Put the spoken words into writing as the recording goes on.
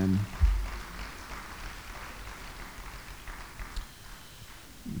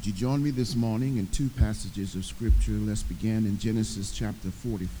Would you join me this morning in two passages of Scripture? Let's begin in Genesis chapter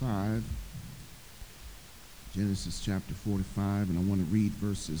 45. Genesis chapter 45, and I want to read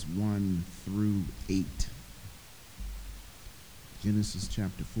verses 1 through 8. Genesis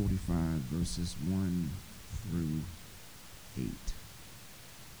chapter 45, verses 1 through 8.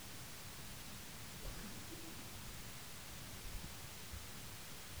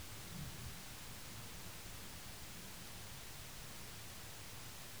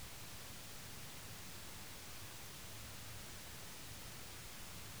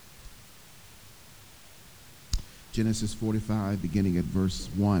 Genesis 45, beginning at verse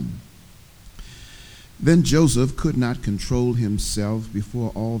 1. Then Joseph could not control himself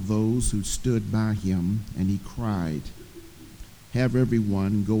before all those who stood by him, and he cried, "Have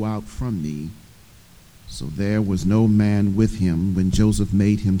everyone go out from me." So there was no man with him when Joseph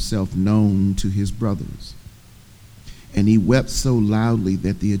made himself known to his brothers. And he wept so loudly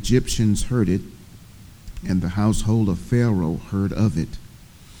that the Egyptians heard it, and the household of Pharaoh heard of it.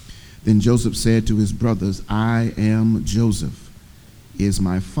 Then Joseph said to his brothers, "I am Joseph. Is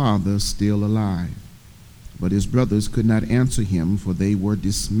my father still alive?" But his brothers could not answer him, for they were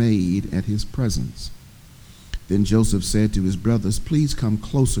dismayed at his presence. Then Joseph said to his brothers, "Please come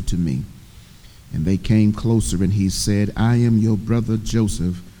closer to me." And they came closer, and he said, "I am your brother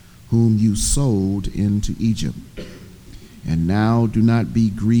Joseph, whom you sold into Egypt. And now do not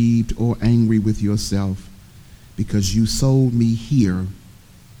be grieved or angry with yourself, because you sold me here.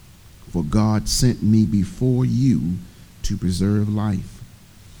 For God sent me before you to preserve life.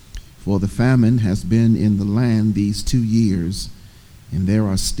 For the famine has been in the land these 2 years, and there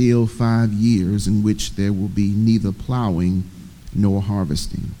are still 5 years in which there will be neither plowing nor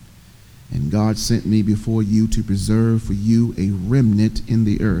harvesting. And God sent me before you to preserve for you a remnant in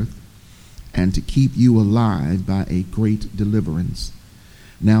the earth, and to keep you alive by a great deliverance.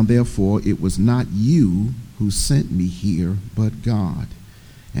 Now therefore it was not you who sent me here, but God.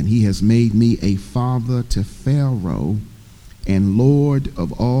 And he has made me a father to Pharaoh, and lord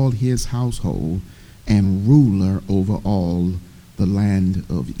of all his household, and ruler over all the land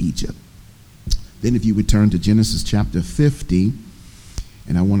of Egypt." Then if you would turn to Genesis chapter 50,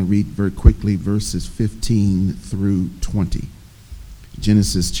 and I want to read very quickly verses 15 through 20.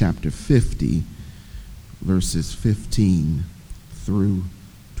 Genesis chapter 50, verses 15 through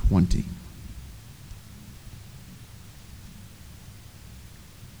 20.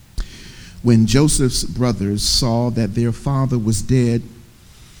 When Joseph's brothers saw that their father was dead,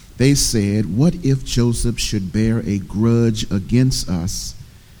 they said, "What if Joseph should bear a grudge against us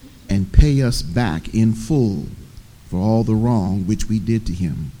and pay us back in full for all the wrong which we did to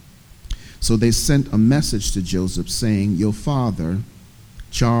him?" So they sent a message to Joseph, saying, "Your father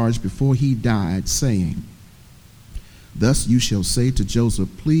charged before he died, saying, 'Thus you shall say to Joseph,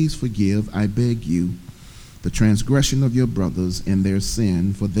 please forgive, I beg you, the transgression of your brothers and their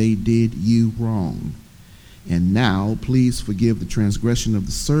sin, for they did you wrong. And now please forgive the transgression of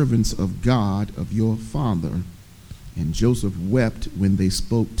the servants of God of your father.' And Joseph wept when they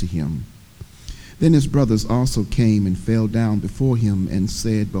spoke to him. Then his brothers also came and fell down before him and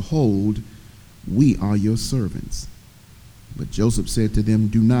said, 'Behold, we are your servants.' But Joseph said to them,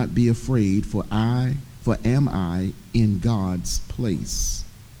 'Do not be afraid, for am I in God's place?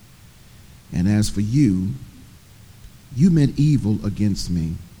 And as for you, you meant evil against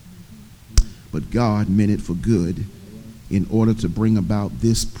me, but God meant it for good, in order to bring about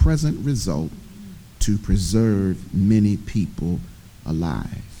this present result, to preserve many people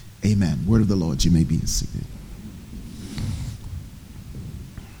alive.'" Amen. Word of the Lord. You may be seated.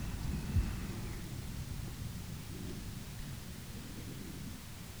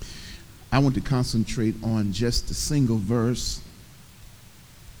 I want to concentrate on just a single verse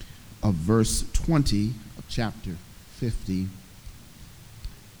of verse 20 of chapter 50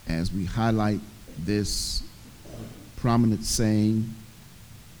 as we highlight this prominent saying,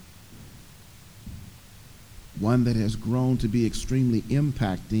 one that has grown to be extremely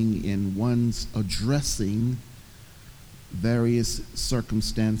impacting in one's addressing various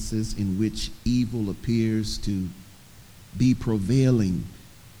circumstances in which evil appears to be prevailing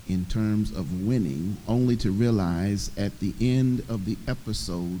in terms of winning, only to realize at the end of the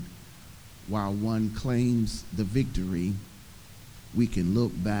episode, while one claims the victory, we can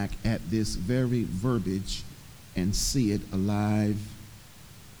look back at this very verbiage and see it alive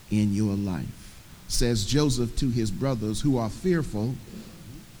in your life. Says Joseph to his brothers, who are fearful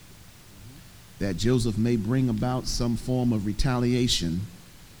that Joseph may bring about some form of retaliation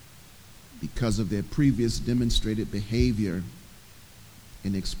because of their previous demonstrated behavior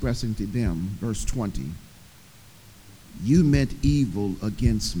in expressing to them, verse 20, you meant evil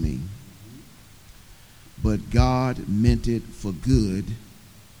against me, but God meant it for good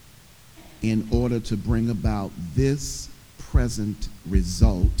in order to bring about this present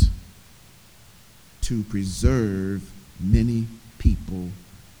result to preserve many people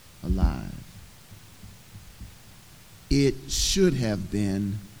alive. It should have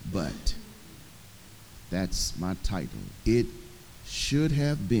been, but. That's my title. It should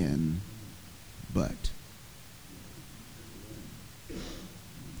have been, but.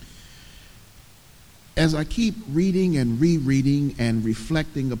 As I keep reading and rereading and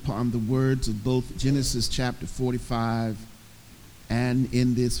reflecting upon the words of both Genesis chapter 45 and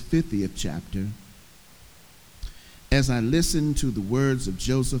in this 50th chapter, as I listen to the words of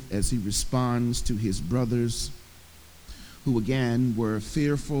Joseph as he responds to his brothers, who again were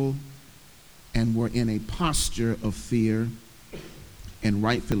fearful and were in a posture of fear, and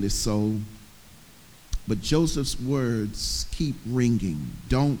rightfully so, but Joseph's words keep ringing,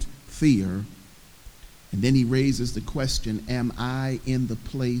 don't fear. And then he raises the question, am I in the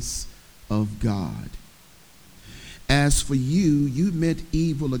place of God? As for you, you meant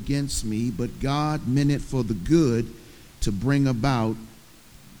evil against me, but God meant it for the good to bring about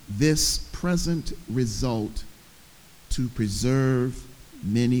this present result to preserve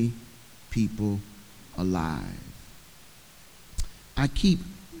many people alive. I keep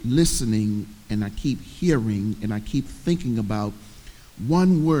listening and I keep hearing and I keep thinking about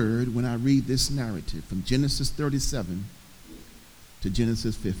one word when I read this narrative from Genesis 37 to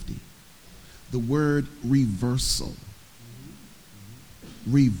Genesis 50. The word reversal.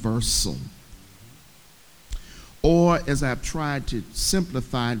 Reversal. Or, as I've tried to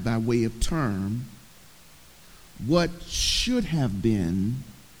simplify it by way of term, what should have been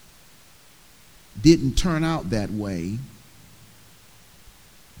didn't turn out that way,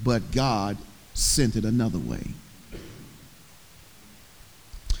 but God sent it another way.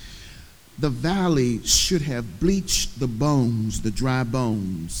 The valley should have bleached the bones, the dry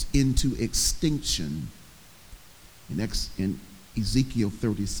bones, into extinction in Ezekiel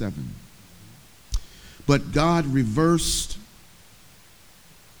 37. But God reversed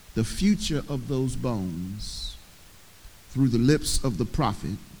the future of those bones through the lips of the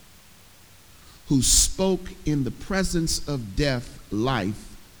prophet, who spoke in the presence of death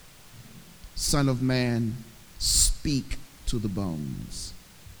life. Son of man, speak to the bones.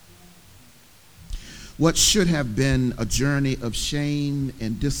 What should have been a journey of shame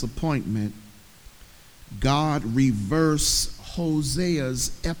and disappointment, God reversed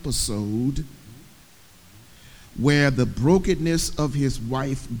Hosea's episode where the brokenness of his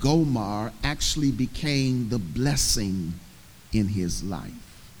wife Gomer actually became the blessing in his life.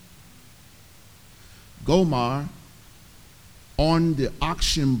 Gomer, on the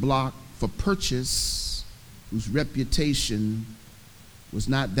auction block for purchase, whose reputation was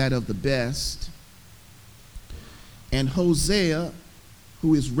not that of the best, and Hosea,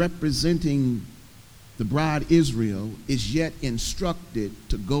 who is representing the bride Israel, is yet instructed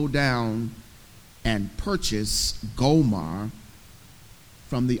to go down and purchase Gomer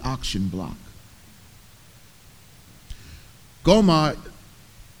from the auction block. Gomer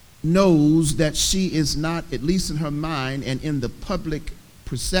knows that she is not, at least in her mind and in the public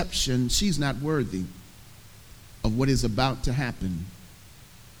perception, she's not worthy of what is about to happen.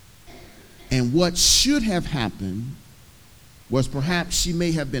 And what should have happened was perhaps she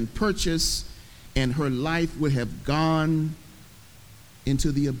may have been purchased and her life would have gone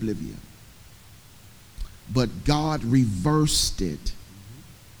into the oblivion. But God reversed it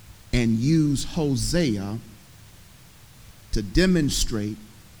and used Hosea to demonstrate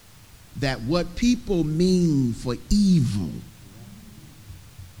that what people mean for evil,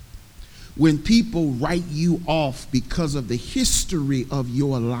 when people write you off because of the history of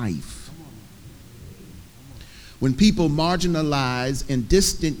your life, when people marginalize and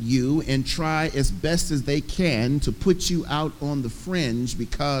distance you and try as best as they can to put you out on the fringe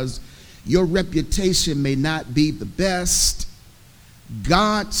because your reputation may not be the best,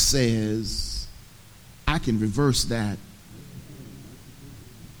 God says, I can reverse that.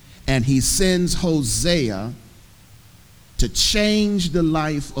 And he sends Hosea to change the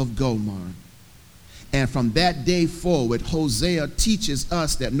life of Gomer. And from that day forward, Hosea teaches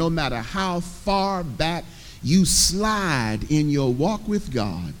us that no matter how far back you slide in your walk with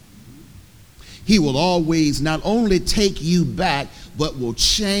God, he will always not only take you back, but will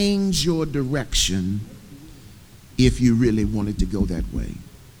change your direction if you really wanted to go that way.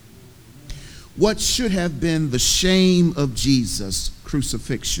 What should have been the shame of Jesus'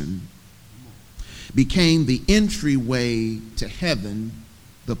 crucifixion became the entryway to heaven,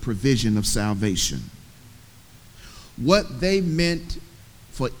 the provision of salvation. what they meant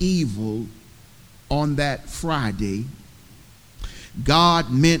for evil on that Friday,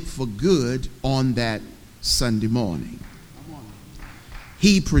 God meant for good on that Sunday morning.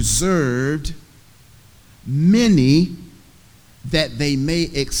 He preserved many that they may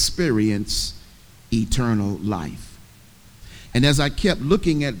experience eternal life. And as I kept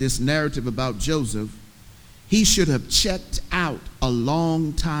looking at this narrative about Joseph, he should have checked out a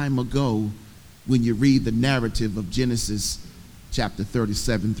long time ago when you read the narrative of Genesis chapter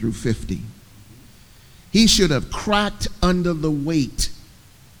 37 through 50. He should have cracked under the weight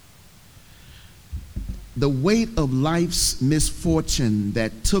of life's misfortune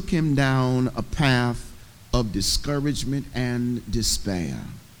that took him down a path of discouragement and despair.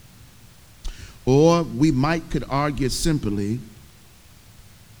 Or we could argue simply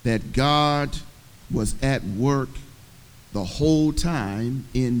that God was at work the whole time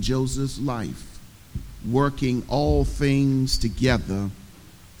in Joseph's life, working all things together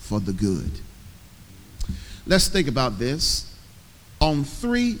for the good. Let's think about this. On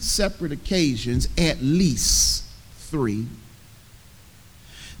 3 separate occasions, at least 3,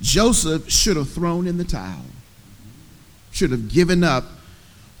 Joseph should have thrown in the towel, should have given up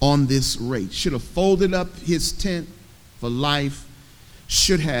on this race, should have folded up his tent for life,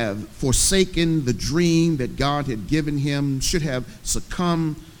 should have forsaken the dream that God had given him, should have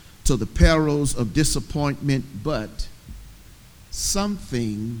succumbed to the perils of disappointment, but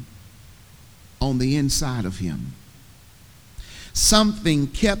something on the inside of him, something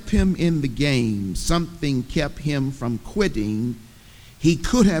kept him in the game, something kept him from quitting. He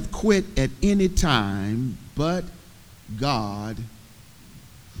could have quit at any time, but God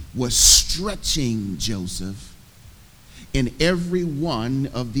was stretching Joseph in every one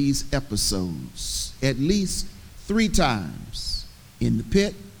of these episodes, at least 3 times, in the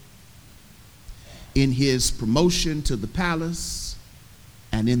pit, in his promotion to the palace,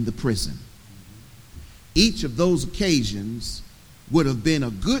 and in the prison. Each of those occasions would have been a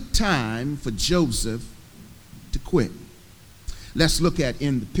good time for Joseph to quit. Let's look at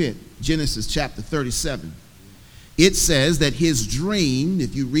in the pit, Genesis chapter 37. It says that his dream,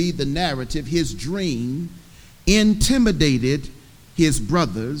 if you read the narrative, his dream intimidated his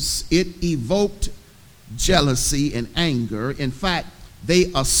brothers. It evoked jealousy and anger. In fact,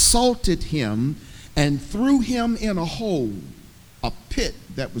 they assaulted him and threw him in a hole, a pit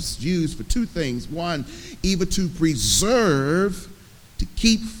that was used for 2 things. One, either to preserve, to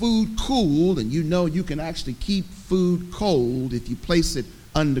keep food cool, and you know you can actually keep food cold if you place it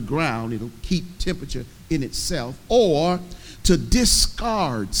underground. It'll keep temperature in itself. Or to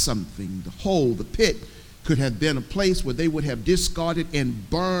discard something. The hole, the pit, could have been a place where they would have discarded and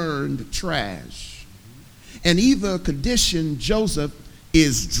burned trash. And either condition, Joseph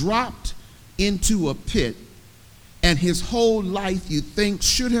is dropped into a pit, and his whole life, you think,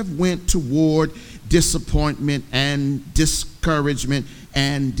 should have went toward disappointment and discouragement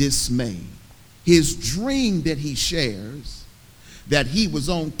and dismay. His dream that he shares, that he was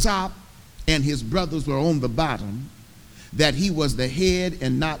on top and his brothers were on the bottom, that he was the head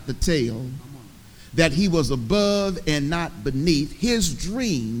and not the tail, that he was above and not beneath, his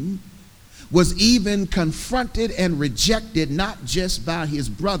dream was even confronted and rejected not just by his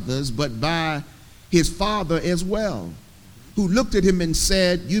brothers, but by his father as well, who looked at him and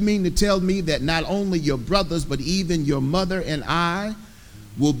said, "You mean to tell me that not only your brothers, but even your mother and I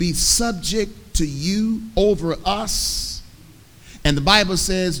will be subject to you over us?" And the Bible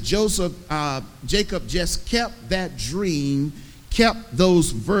says Jacob just kept that dream, kept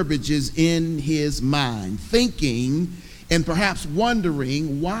those verbiages in his mind, thinking and perhaps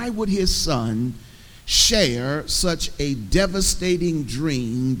wondering, why would his son share such a devastating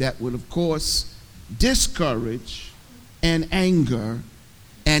dream that would, of course, discourage and anger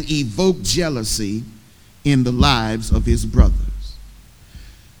and evoke jealousy in the lives of his brothers.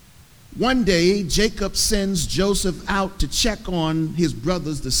 One day, Jacob sends Joseph out to check on his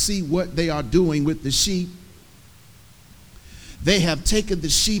brothers to see what they are doing with the sheep. They have taken the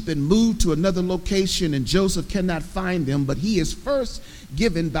sheep and moved to another location, and Joseph cannot find them, but he is first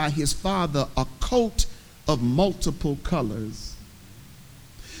given by his father a coat of multiple colors.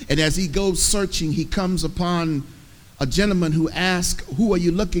 And as he goes searching, he comes upon a gentleman who asks, "Who are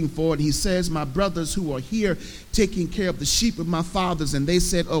you looking for?" And he says, "My brothers who are here taking care of the sheep of my fathers." And they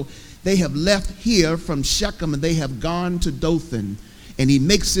said, "Oh, they have left here from Shechem and they have gone to Dothan." And he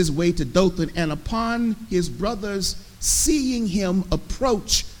makes his way to Dothan, and upon his brothers seeing him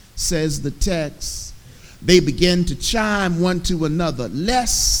approach, says the text, they begin to chime one to another,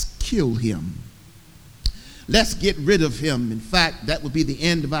 "Let's kill him. Let's get rid of him. In fact, that would be the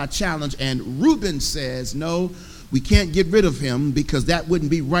end of our challenge." And Reuben says, "No, We can't get rid of him because that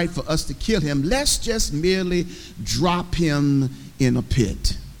wouldn't be right for us to kill him. Let's just merely drop him in a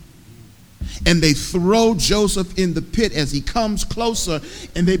pit. And they throw Joseph in the pit as he comes closer,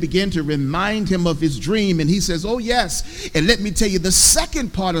 and they begin to remind him of his dream. And he says, oh yes, and let me tell you the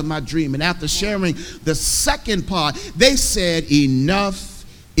second part of my dream. And after sharing the second part, they said, enough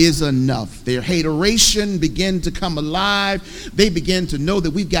is enough. Their hateration began to come alive. They began to know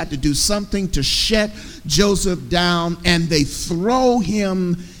that we've got to do something to shut Joseph down, and they throw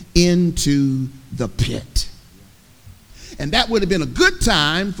him into the pit. And that would have been a good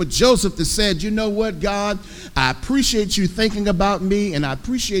time for Joseph to say, you know what, God, I appreciate you thinking about me, and I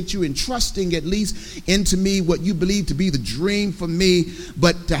appreciate you entrusting at least into me what you believe to be the dream for me.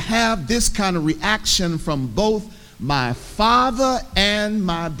 But to have this kind of reaction from both my father and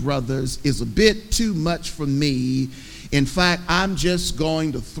my brothers is a bit too much for me. In fact, I'm just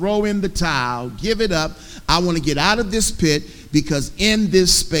going to throw in the towel, give it up. I want to get out of this pit because in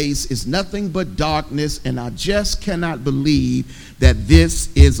this space is nothing but darkness, and I just cannot believe that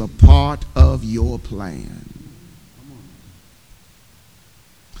this is a part of your plan.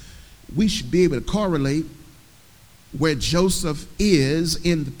 We should be able to correlate where Joseph is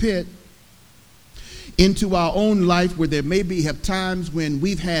in the pit into our own life, where there maybe have times when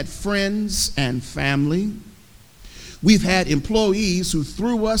we've had friends and family. We've had employees who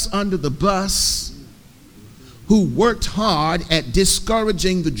threw us under the bus, who worked hard at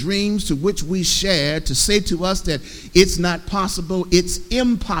discouraging the dreams to which we shared, to say to us that it's not possible, it's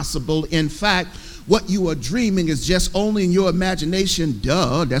impossible. In fact, what you are dreaming is just only in your imagination.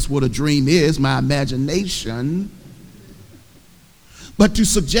 Duh, that's what a dream is, my imagination. But to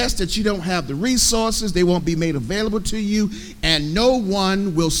suggest that you don't have the resources, they won't be made available to you, and no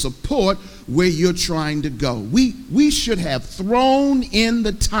one will support where you're trying to go. We should have thrown in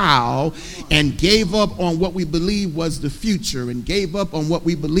the towel and gave up on what we believe was the future, and gave up on what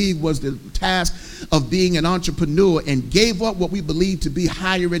we believe was the task of being an entrepreneur, and gave up what we believe to be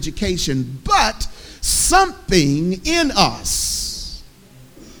higher education. But something in us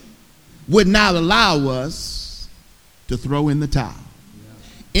would not allow us to throw in the towel.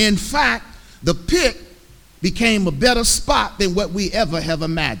 In fact, the pit became a better spot than what we ever have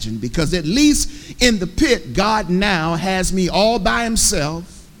imagined, because at least in the pit, God now has me all by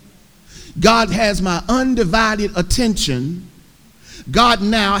himself. God has my undivided attention. God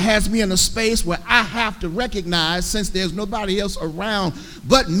now has me in a space where I have to recognize, since there's nobody else around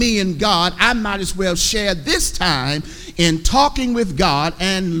but me and God, I might as well share this time in talking with God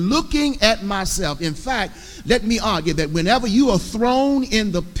and looking at myself. In fact, let me argue that whenever you are thrown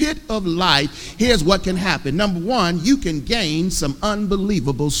in the pit of life, here's what can happen. Number one, you can gain some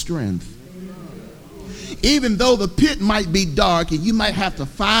unbelievable strength. Even though the pit might be dark and you might have to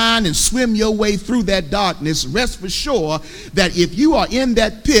find and swim your way through that darkness, rest for sure that if you are in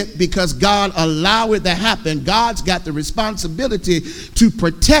that pit because God allowed it to happen, God's got the responsibility to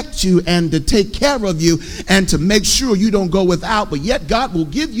protect you and to take care of you and to make sure you don't go without. But yet God will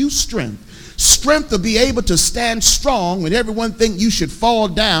give you strength. Strength to be able to stand strong when everyone thinks you should fall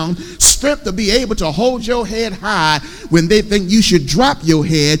down. Strength to be able to hold your head high when they think you should drop your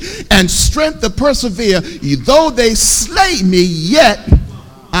head. And strength to persevere. Though they slay me, yet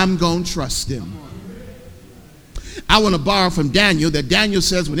I'm going to trust them. I want to borrow from Daniel that Daniel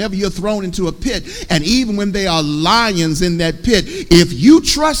says whenever you're thrown into a pit, and even when there are lions in that pit, if you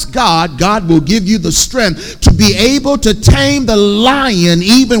trust God, God will give you the strength to be able to tame the lion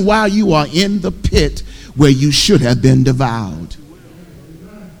even while you are in the pit where you should have been devoured.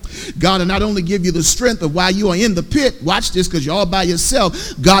 God will not only give you the strength of while you are in the pit, watch this because you're all by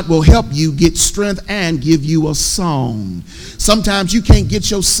yourself, God will help you get strength and give you a song. Sometimes you can't get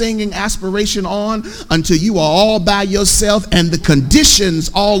your singing aspiration on until you are all by yourself, and the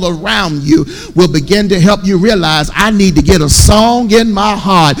conditions all around you will begin to help you realize, I need to get a song in my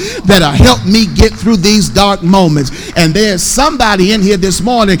heart that'll help me get through these dark moments. And there's somebody in here this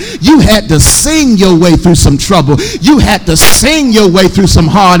morning, you had to sing your way through some trouble. You had to sing your way through some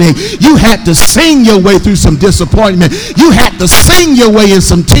heartache. You had to sing your way through some disappointment. You had to sing your way in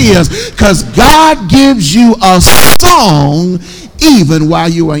some tears, because God gives you a song even while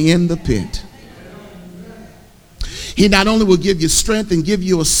you are in the pit. He not only will give you strength and give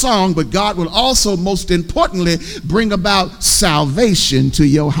you a song, but God will also, most importantly, bring about salvation to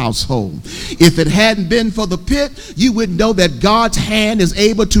your household. If it hadn't been for the pit, you would know that God's hand is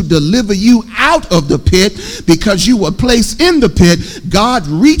able to deliver you out of the pit because you were placed in the pit. God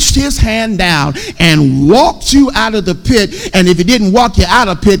reached his hand down and walked you out of the pit. And if he didn't walk you out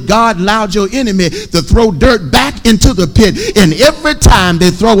of the pit, God allowed your enemy to throw dirt back into the pit. And every time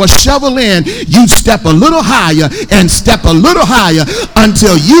they throw a shovel in, you step a little higher and step a little higher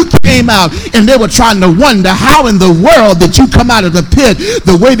until you came out, and they were trying to wonder how in the world did you come out of the pit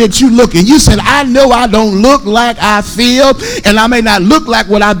the way that you look. And you said, I know I don't look like I feel, and I may not look like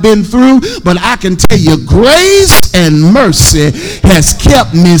what I've been through, but I can tell you grace and mercy has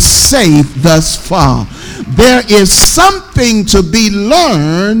kept me safe thus far. There is something to be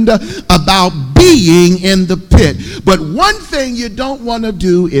learned about being in the pit. But one thing you don't want to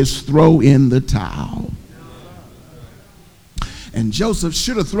do is throw in the towel. And Joseph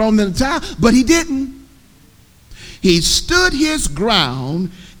should have thrown in the towel, but he didn't. He stood his ground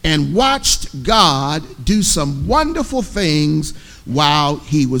and watched God do some wonderful things while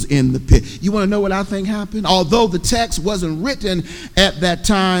he was in the pit. You want to know what I think happened? Although the text wasn't written at that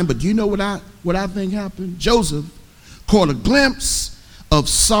time, but you know what I think happened? Joseph caught a glimpse of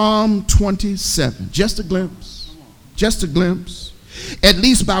Psalm 27. Just a glimpse. Just a glimpse. At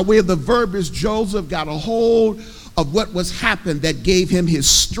least by way of the verbiage, Joseph got a hold of what was happened that gave him his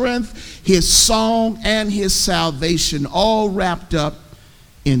strength, his song, and his salvation, all wrapped up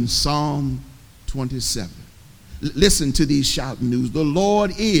in Psalm 27. Listen to these shouting news. The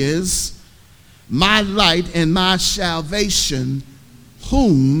Lord is my light and my salvation.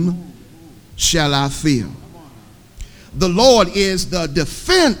 Whom shall I fear? The Lord is the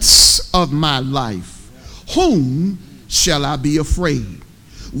defense of my life. Whom shall I be afraid?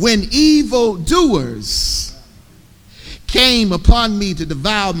 When evildoers came upon me to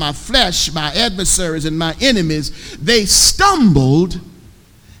devour my flesh, my adversaries and my enemies, they stumbled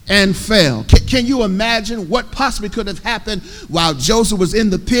and fell. Can you imagine what possibly could have happened while Joseph was in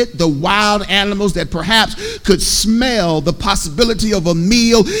the pit? The wild animals that perhaps could smell the possibility of a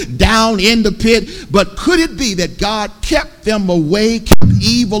meal down in the pit. But could it be that God kept them away, kept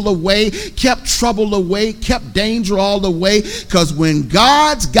evil away, kept trouble away, kept danger all away? Because when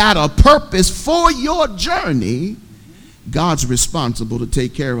God's got a purpose for your journey, God's responsible to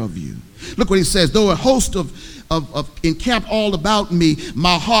take care of you. Look what he says. Though a host of encamp all about me,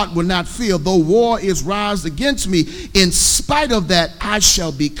 my heart will not fear. Though war is rised against me, in spite of that, I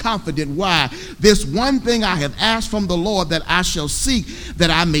shall be confident. Why? This one thing I have asked from the Lord that I shall seek, that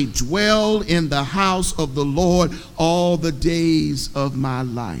I may dwell in the house of the Lord all the days of my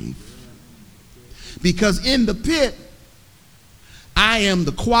life. Because in the pit, I am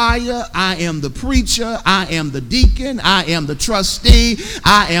the choir, I am the preacher, I am the deacon, I am the trustee,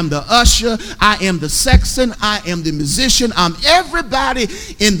 I am the usher, I am the sexton, I am the musician. I'm everybody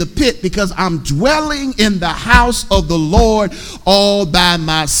in the pit because I'm dwelling in the house of the Lord all by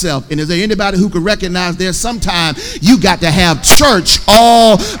myself. And is there anybody who could recognize there's sometimes you got to have church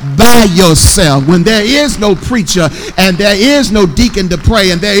all by yourself when there is no preacher and there is no deacon to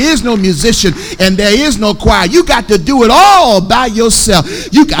pray and there is no musician and there is no choir. You got to do it all by yourself.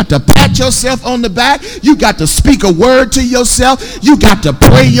 You got to pat yourself on the back. You got to speak a word to yourself. You got to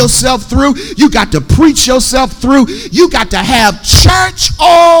pray yourself through. You got to preach yourself through. You got to have church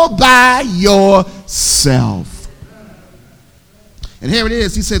all by yourself. And here it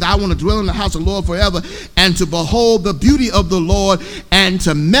is. He said, I want to dwell in the house of the Lord forever and to behold the beauty of the Lord and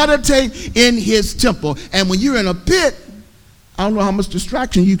to meditate in his temple. And when you're in a pit, I don't know how much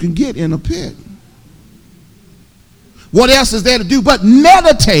distraction you can get in a pit. What else is there to do but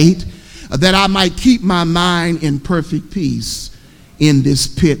meditate that I might keep my mind in perfect peace in this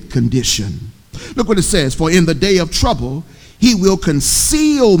pit condition? Look what it says. For in the day of trouble, he will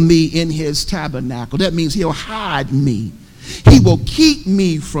conceal me in his tabernacle. That means he'll hide me. He will keep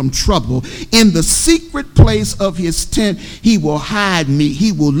me from trouble. In the secret place of his tent, he will hide me.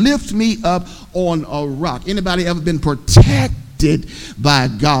 He will lift me up on a rock. Anybody ever been protected by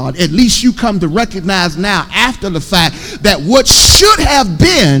God? At least you come to recognize now after the fact that what should have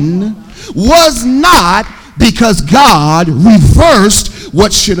been was not, because God reversed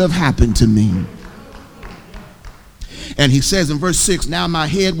what should have happened to me. And he says in verse 6, now my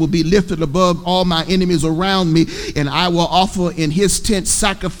head will be lifted above all my enemies around me, and I will offer in his tent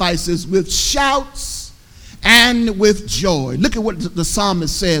sacrifices with shouts and with joy. Look at what the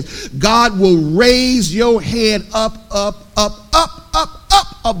psalmist says. God will raise your head up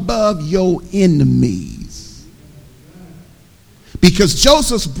above your enemies. Because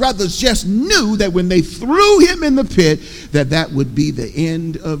Joseph's brothers just knew that when they threw him in the pit, that would be the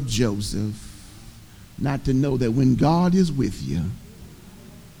end of Joseph. Not to know that when God is with you,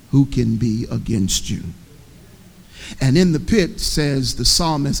 who can be against you? And in the pit, says the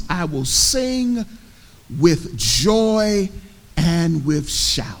psalmist, I will sing with joy and with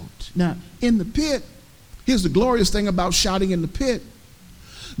shout. Now, in the pit, here's the glorious thing about shouting in the pit.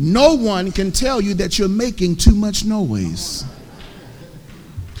 No one can tell you that you're making too much noise.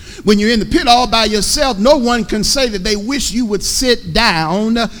 When you're in the pit all by yourself, no one can say that they wish you would sit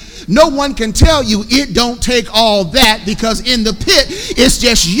down. No one can tell you it don't take all that, because in the pit, it's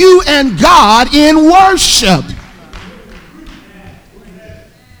just you and God in worship.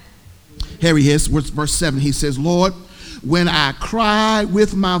 Here he is, verse 7. He says, Lord, when I cry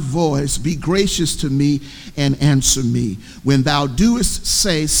with my voice, be gracious to me and answer me. When thou doest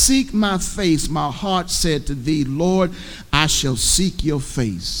say, seek my face, my heart said to thee, Lord, I shall seek your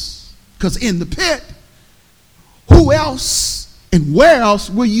face. Because in the pit, who else and where else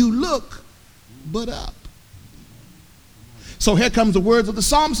will you look but up? So here comes the words of the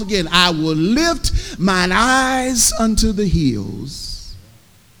psalmist again. I will lift mine eyes unto the hills,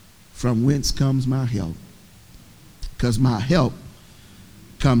 from whence comes my help. Because my help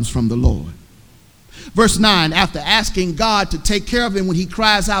comes from the Lord. Verse 9, after asking God to take care of him when he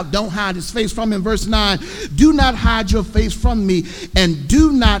cries out, don't hide his face from him. Verse 9, do not hide your face from me, and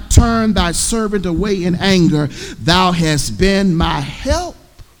do not turn thy servant away in anger. Thou hast been my help.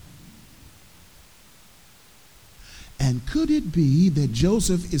 And could it be that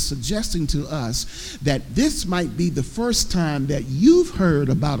Joseph is suggesting to us that this might be the first time that you've heard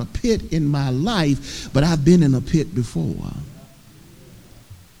about a pit in my life, but I've been in a pit before?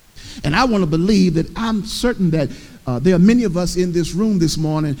 And I want to believe that I'm certain that there are many of us in this room this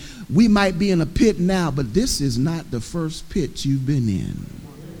morning. We might be in a pit now, but this is not the first pit you've been in.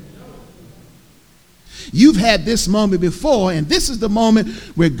 You've had this moment before, and this is the moment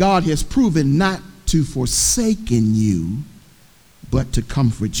where God has proven not to forsaken you, but to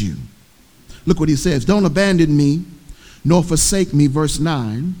comfort you. Look what he says. Don't abandon me, nor forsake me, verse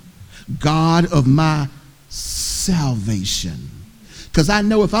 9, God of my salvation. Because I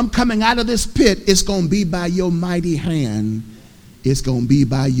know if I'm coming out of this pit, it's going to be by your mighty hand. It's going to be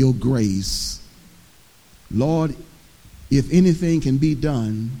by your grace. Lord, if anything can be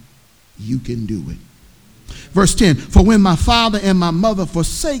done, you can do it. Verse 10, for when my father and my mother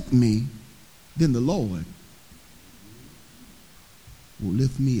forsake me, then the Lord will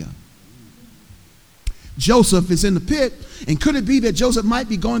lift me up. Joseph is in the pit, and could it be that Joseph might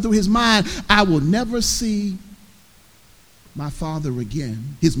be going through his mind, I will never see my father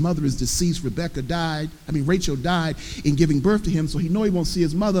again. His mother is deceased. Rachel died in giving birth to him, so he knows he won't see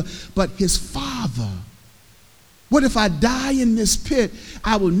his mother, but his father. What if I die in this pit?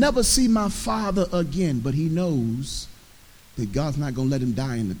 I will never see my father again. But he knows that God's not going to let him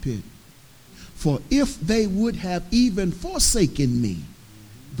die in the pit. For if they would have even forsaken me,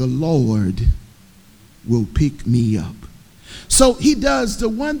 the Lord will pick me up. So he does the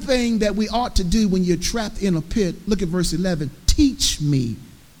one thing that we ought to do when you're trapped in a pit. Look at verse 11. Teach me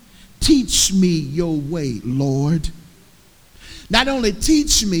your way, Lord. Not only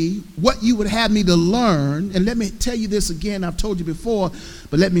teach me what you would have me to learn, and let me tell you this again, I've told you before,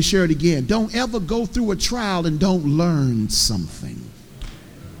 but let me share it again. Don't ever go through a trial and don't learn something.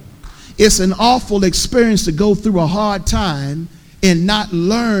 It's an awful experience to go through a hard time and not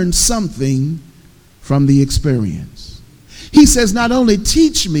learn something from the experience. He says, not only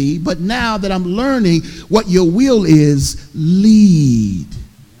teach me, but now that I'm learning what your will is, lead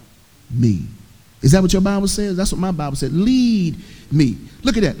me. Is that what your Bible says? That's what my Bible said. Lead me.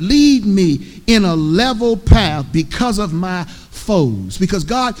 Look at that. Lead me in a level path because of my foes. Because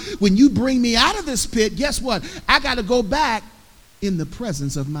God, when you bring me out of this pit, guess what? I got to go back in the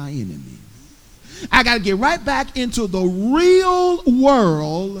presence of my enemies. I got to get right back into the real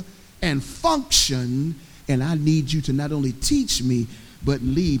world and function. And I need you to not only teach me, but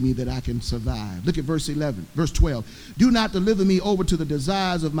lead me that I can survive. Look at verse 12. Do not deliver me over to the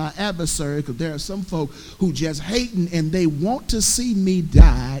desires of my adversary, because there are some folk who just hating and they want to see me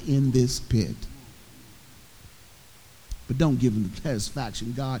die in this pit. But don't give them the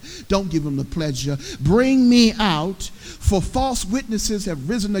satisfaction, God. Don't give them the pleasure. Bring me out, for false witnesses have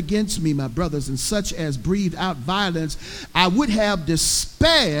risen against me, my brothers, and such as breathe out violence. I would have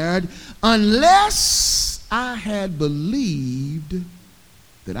despaired unless I had believed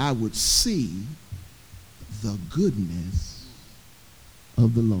that I would see the goodness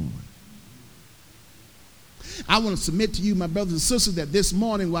of the Lord. I want to submit to you, my brothers and sisters, that this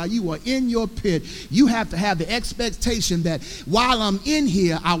morning while you are in your pit, you have to have the expectation that while I'm in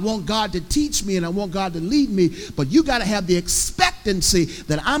here, I want God to teach me and I want God to lead me, but you got to have the expectancy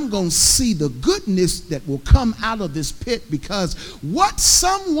that I'm going to see the goodness that will come out of this pit, because what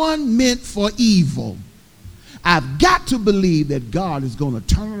someone meant for evil, I've got to believe that God is going to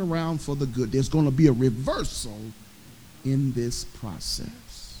turn it around for the good. There's going to be a reversal in this process.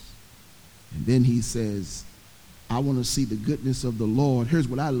 And then he says, I want to see the goodness of the Lord. Here's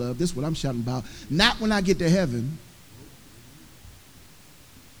what I love. This is what I'm shouting about. Not when I get to heaven.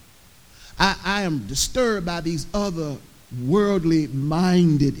 I am disturbed by these other worldly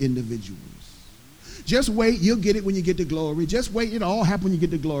minded individuals. Just wait. You'll get it when you get to glory. Just wait. It'll all happen when you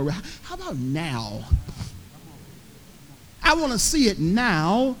get to glory. How about now? I want to see it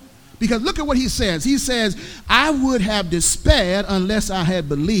now, because look at what he says. He says, I would have despaired unless I had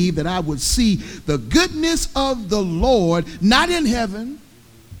believed that I would see the goodness of the Lord, not in heaven,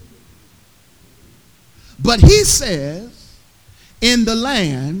 but he says, in the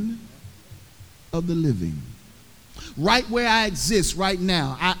land of the living. Right where I exist right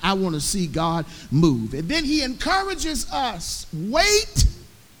now, I want to see God move. And then he encourages us, wait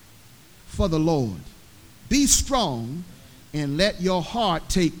for the Lord. Be strong and let your heart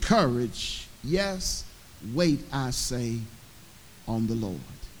take courage. Yes, wait, I say, on the Lord.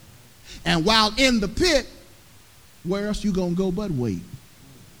 And while in the pit, where else you going to go but wait?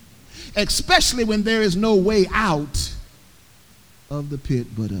 Especially when there is no way out of the pit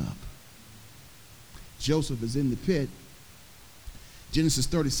but up. Joseph is in the pit. Genesis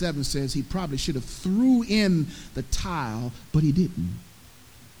 37 says he probably should have threw in the tile, but he didn't.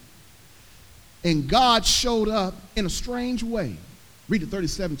 And God showed up in a strange way. Read the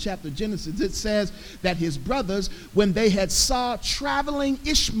 37th chapter of Genesis. It says that his brothers, when they had saw traveling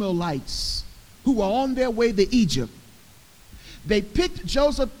Ishmaelites who were on their way to Egypt, they picked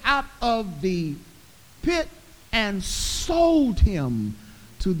Joseph out of the pit and sold him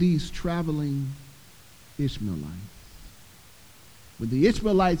to these traveling Ishmaelites. When the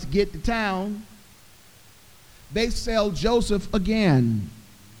Ishmaelites get to town, they sell Joseph again.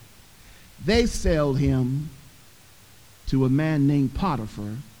 They sell him to a man named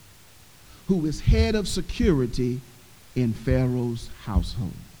Potiphar, who is head of security in Pharaoh's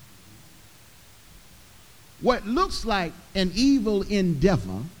household. What looks like an evil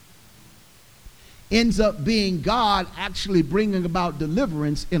endeavor ends up being God actually bringing about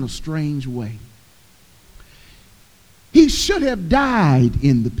deliverance in a strange way. He should have died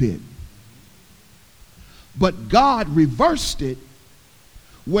in the pit, but God reversed it,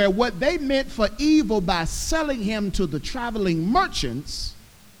 where what they meant for evil by selling him to the traveling merchants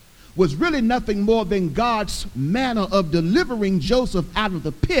was really nothing more than God's manner of delivering Joseph out of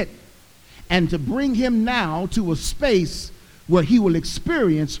the pit and to bring him now to a space where he will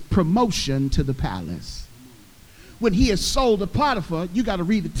experience promotion to the palace. When he is sold to Potiphar, you got to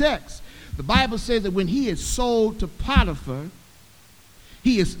read the text. The Bible says that when he is sold to Potiphar,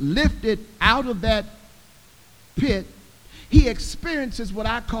 he is lifted out of that pit. He experiences what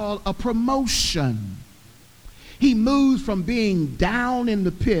I call a promotion. He moves from being down in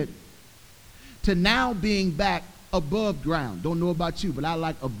the pit to now being back above ground. Don't know about you, but I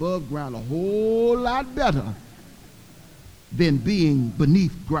like above ground a whole lot better than being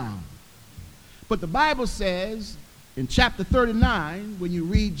beneath ground. But the Bible says in chapter 39, when you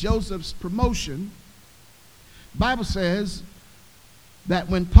read Joseph's promotion, the Bible says that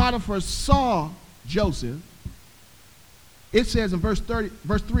when Potiphar saw Joseph, it says in verse 3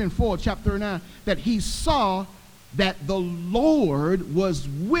 and 4, chapter 39, that he saw that the Lord was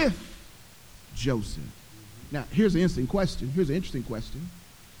with Joseph. Now, here's an interesting question.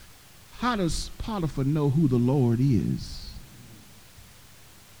 How does Potiphar know who the Lord is?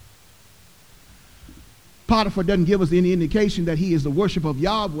 Potiphar doesn't give us any indication that he is the worshiper of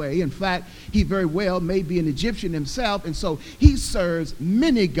Yahweh. In fact, he very well may be an Egyptian himself, and so he serves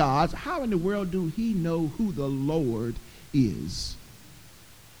many gods. How in the world do he know who the Lord is?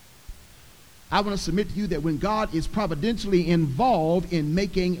 I want to submit to you that when God is providentially involved in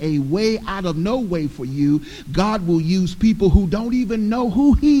making a way out of no way for you, God will use people who don't even know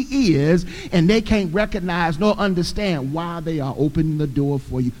who he is, and they can't recognize nor understand why they are opening the door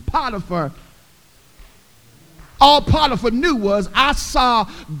for you. Potiphar, all Potiphar knew was, I saw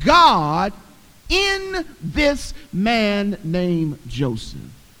God in this man named Joseph.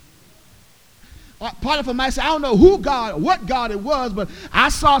 Potiphar might say, I don't know what God it was, but I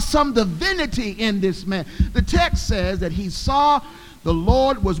saw some divinity in this man. The text says that he saw the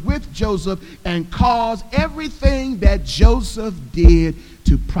Lord was with Joseph and caused everything that Joseph did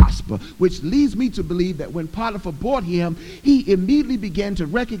to prosper, which leads me to believe that when Potiphar bought him, he immediately began to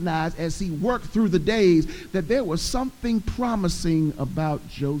recognize as he worked through the days that there was something promising about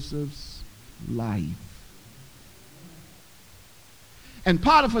Joseph's life. And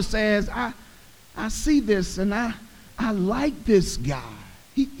Potiphar says, I see this and I like this guy.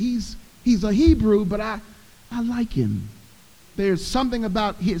 He's a Hebrew, but I like him. There's something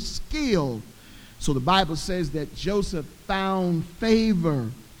about his skill. So the Bible says that Joseph found favor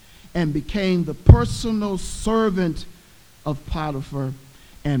and became the personal servant of Potiphar.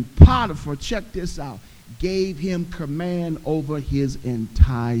 And Potiphar, check this out, gave him command over his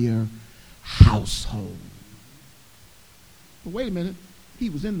entire household. But wait a minute, he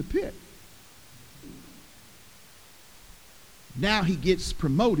was in the pit. Now he gets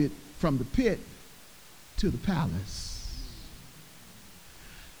promoted from the pit to the palace.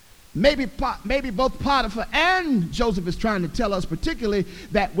 Maybe both Potiphar and Joseph is trying to tell us particularly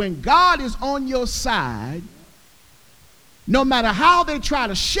that when God is on your side, no matter how they try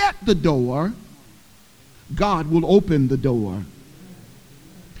to shut the door, God will open the door.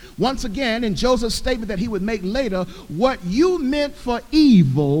 Once again, in Joseph's statement that he would make later, what you meant for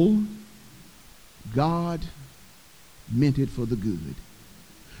evil, God meant it for the good.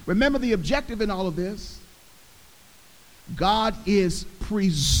 Remember the objective in all of this? God is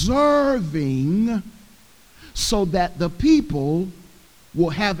preserving so that the people will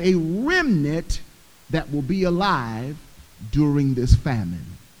have a remnant that will be alive during this famine.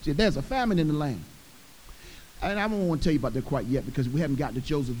 See, there's a famine in the land. And I don't want to tell you about that quite yet because we haven't gotten to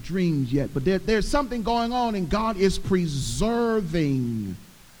Joseph's dreams yet. But there's something going on, and God is preserving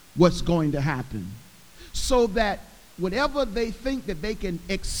what's going to happen so that whatever they think that they can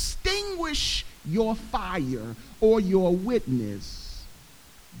extinguish your fire or your witness,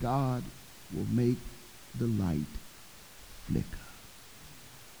 God will make the light flicker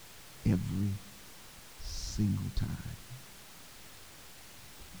every single time.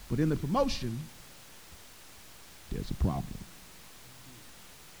 But in the promotion, there's a problem.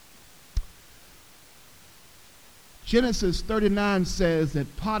 Genesis 39 says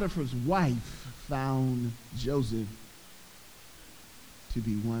that Potiphar's wife found Joseph to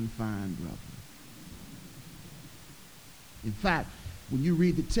be one fine brother. In fact, when you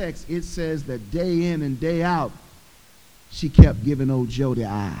read the text, it says that day in and day out, she kept giving old Joe the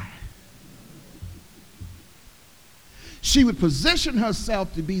eye. She would position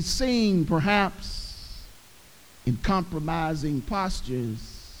herself to be seen, perhaps, in compromising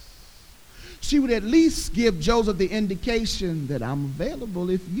postures. She would at least give Joseph the indication that I'm available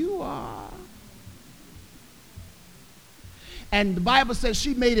if you are. And the Bible says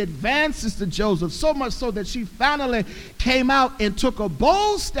she made advances to Joseph, so much so that she finally came out and took a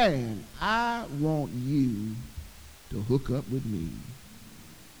bold stand. I want you to hook up with me.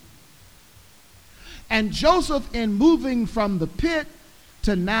 And Joseph, in moving from the pit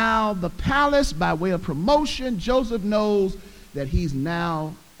to now the palace by way of promotion, Joseph knows that he's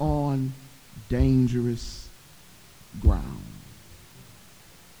now on dangerous ground.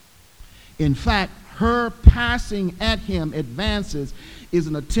 In fact, her passing at him advances is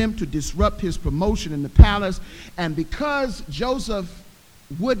an attempt to disrupt his promotion in the palace. And because Joseph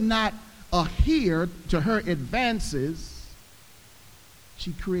would not adhere to her advances,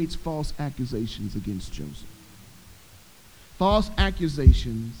 she creates false accusations against Joseph. False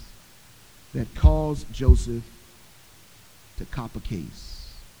accusations that cause Joseph to cop a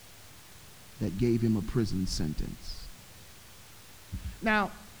case that gave him a prison sentence. Now,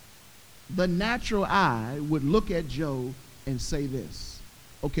 the natural eye would look at Joe and say this.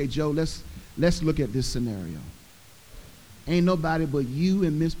 Okay, Joe, let's look at this scenario. Ain't nobody but you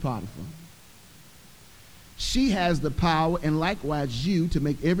and Miss Potiphar. She has the power, and likewise you, to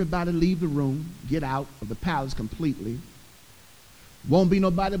make everybody leave the room, get out of the palace completely. Won't be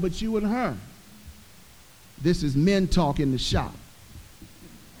nobody but you and her. This is men talk in the shop.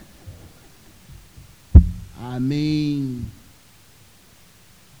 I mean,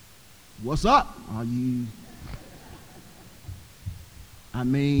 what's up? Are you? Help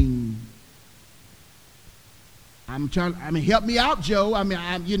me out, Joe.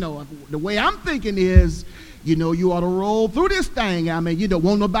 The way I'm thinking is, you ought to roll through this thing. You don't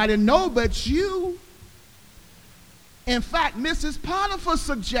want nobody to know but you. In fact, Mrs. Potiphar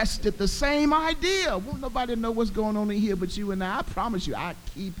suggested the same idea. Won't nobody know what's going on in here but you and I promise you, I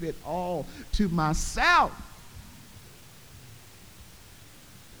keep it all to myself.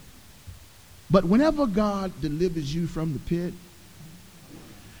 But whenever God delivers you from the pit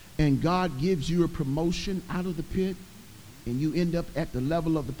and God gives you a promotion out of the pit, and you end up at the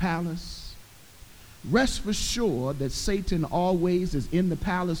level of the palace, rest assured that Satan always is in the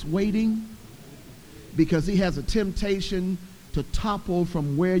palace waiting, because he has a temptation to topple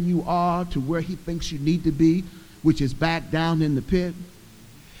from where you are to where he thinks you need to be, which is back down in the pit.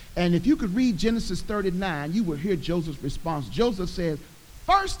 And if you could read Genesis 39, you will hear Joseph's response. Joseph says,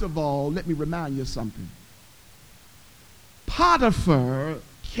 first of all, let me remind you of something. Potiphar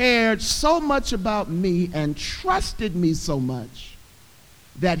cared so much about me and trusted me so much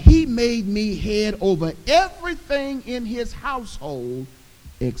that he made me head over everything in his household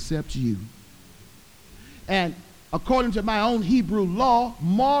except you. And according to my own Hebrew law,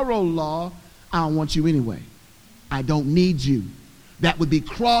 moral law, I don't want you anyway. I don't need you. That would be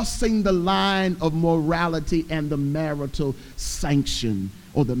crossing the line of morality and the marital sanction,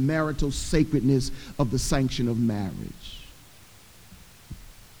 or the marital sacredness of the sanction of marriage.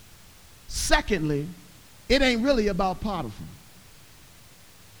 Secondly, it ain't really about Potiphar.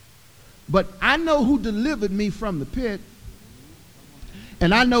 But I know who delivered me from the pit,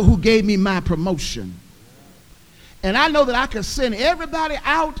 and I know who gave me my promotion. And I know that I can send everybody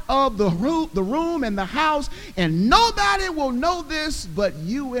out of the room and the house, and nobody will know this but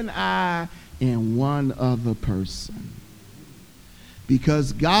you and I and one other person.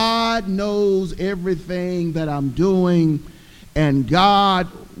 Because God knows everything that I'm doing, and God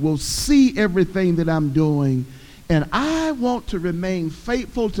will see everything that I'm doing. And I want to remain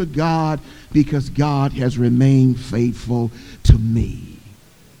faithful to God because God has remained faithful to me.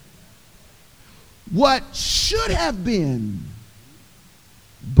 What should have been,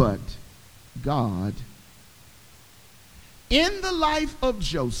 but God, in the life of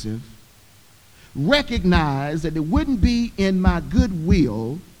Joseph, recognized that it wouldn't be in my good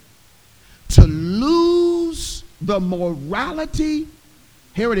will to lose the morality,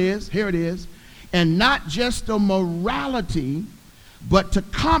 here it is, and not just the morality, but to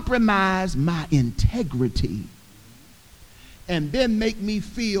compromise my integrity and then make me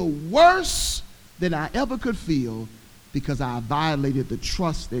feel worse than I ever could feel because I violated the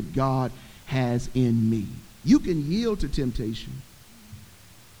trust that God has in me. You can yield to temptation,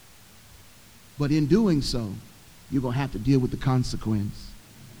 but in doing so, you're going to have to deal with the consequence.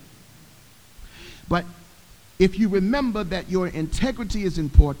 But if you remember that your integrity is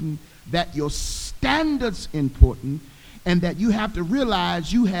important, that your standards important, and that you have to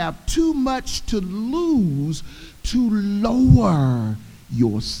realize you have too much to lose to lower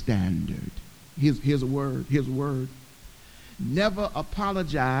your standard. Here's a word. Never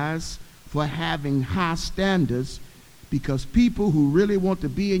apologize for having high standards, because people who really want to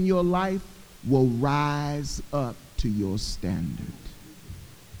be in your life will rise up to your standard.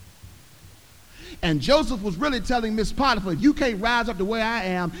 And Joseph was really telling Miss Potiphar, if you can't rise up to where I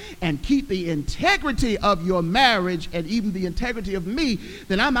am and keep the integrity of your marriage and even the integrity of me,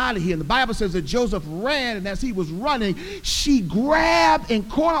 then I'm out of here. And the Bible says that Joseph ran, and as he was running, she grabbed and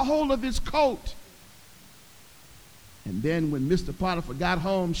caught a hold of his coat. And then when Mr. Potiphar got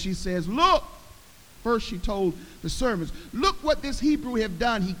home, she says, look. First she told the servants, look what this Hebrew have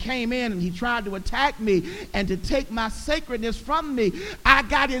done. He came in and he tried to attack me and to take my sacredness from me. I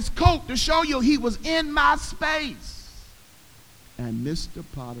got his coat to show you he was in my space. And Mr.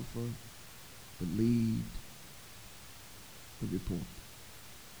 Potiphar believed the report.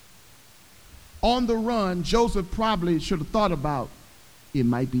 On the run, Joseph probably should have thought about, it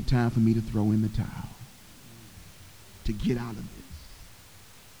might be time for me to throw in the towel to get out of this.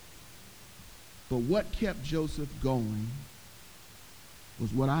 But what kept Joseph going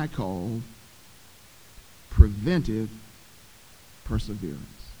was what I call preventive perseverance.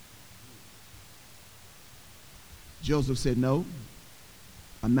 Joseph said, no,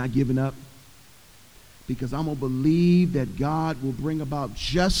 I'm not giving up, because I'm going to believe that God will bring about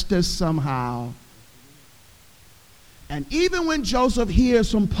justice somehow. And even when Joseph hears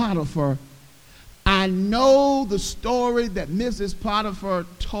from Potiphar, I know the story that Mrs. Potiphar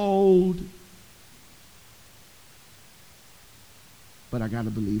told, but I got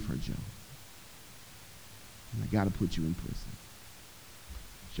to believe her, Joe. And I got to put you in prison.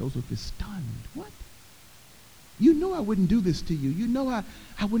 Joseph is stunned. What? You know I wouldn't do this to you. You know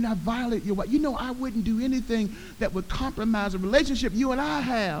I would not violate your wife. You know I wouldn't do anything that would compromise a relationship you and I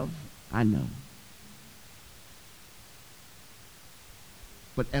have. I know.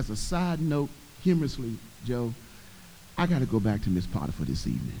 But as a side note, humorously, Joe, I got to go back to Miss Potiphar this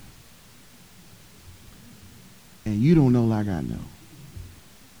evening. And you don't know like I know.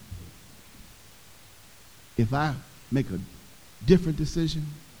 If I make a different decision,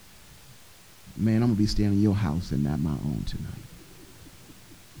 man, I'm going to be staying in your house and not my own tonight.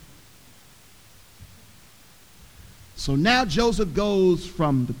 So now Joseph goes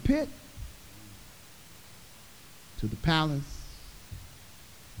from the pit to the palace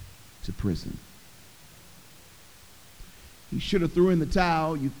to prison. He should have threw in the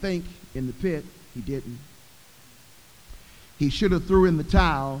towel, you think, in the pit. He didn't. He should have threw in the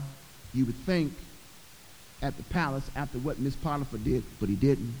towel, you would think, at the palace after what Miss Potiphar did, but he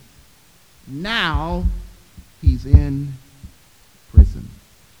didn't. Now he's in prison.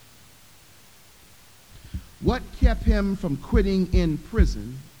 What kept him from quitting in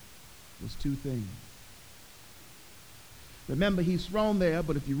prison was two things. Remember, he's thrown there,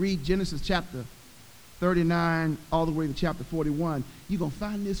 but if you read Genesis chapter 39 all the way to chapter 41, you're going to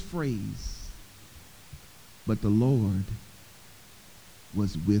find this phrase, but the Lord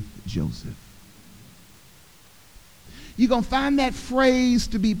was with Joseph. You're going to find that phrase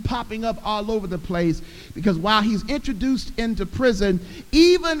to be popping up all over the place, because while he's introduced into prison,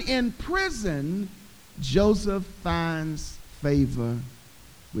 even in prison, Joseph finds favor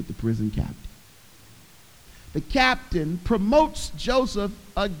with the prison captain. The captain promotes Joseph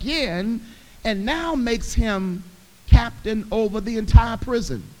again and now makes him captain over the entire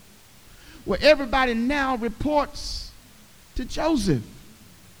prison, where everybody now reports to Joseph.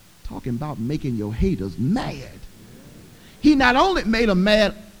 Talking about making your haters mad. He not only made them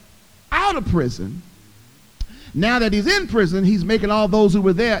mad out of prison, now that he's in prison, he's making all those who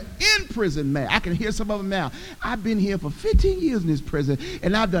were there in prison mad. I can hear some of them now. I've been here for 15 years in this prison,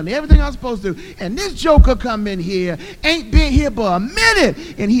 and I've done everything I'm supposed to do. And this joker come in here, ain't been here but a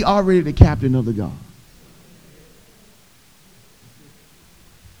minute, and he already the captain of the guard.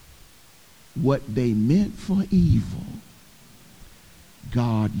 What they meant for evil,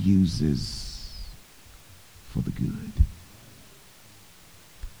 God uses for the good.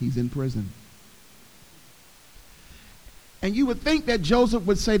 He's in prison. And you would think that Joseph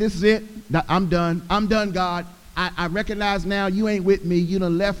would say, this is it. I'm done. I'm done, God. I recognize now you ain't with me. You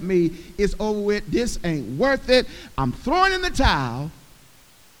done left me. It's over with. This ain't worth it. I'm throwing in the towel.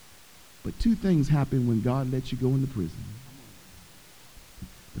 But two things happen when God lets you go into prison.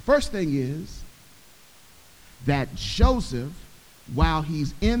 The first thing is that Joseph, while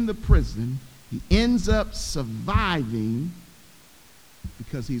he's in the prison, he ends up surviving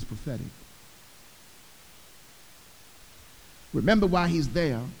because he's prophetic. Remember, while he's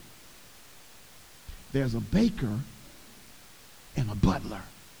there, there's a baker and a butler.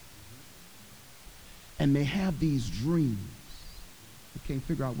 And they have these dreams. They can't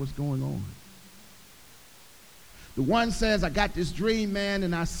figure out what's going on. The one says, I got this dream, man,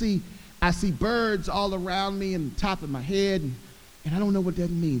 and I see birds all around me and the top of my head, and I don't know what that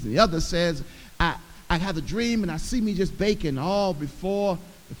means. And the other says, I have a dream, and I see me just baking all before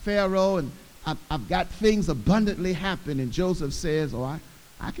the Pharaoh, and I've got things abundantly happen. And Joseph says, oh,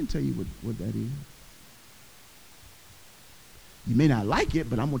 I can tell you what that is. You may not like it,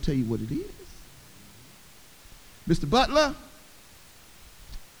 but I'm going to tell you what it is. Mr. Butler,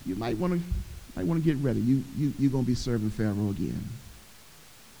 you might want to get ready. You're going to be serving Pharaoh again.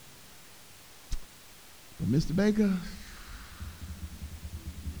 But Mr. Baker,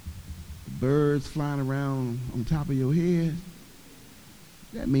 the birds flying around on top of your head,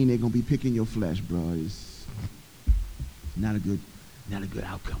 that mean they're going to be picking your flesh, bro. It's not a good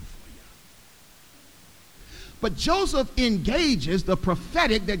outcome for you. But Joseph engages the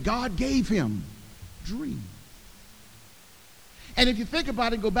prophetic that God gave him. Dream. And if you think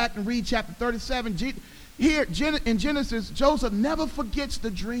about it, go back and read chapter 37. Here in Genesis, Joseph never forgets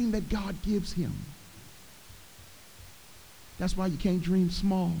the dream that God gives him. That's why you can't dream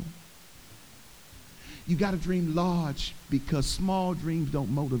small. You got to dream large, because small dreams don't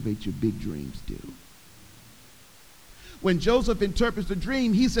motivate you, big dreams do. When Joseph interprets the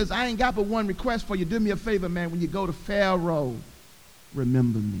dream, he says, I ain't got but one request for you. Do me a favor, man. When you go to Pharaoh,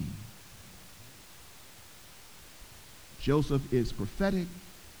 remember me. Joseph is prophetic,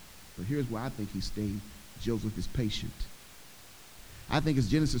 but here's where I think he stayed. Joseph is patient. I think it's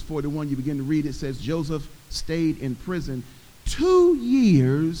Genesis 41. You begin to read, it says Joseph stayed in prison 2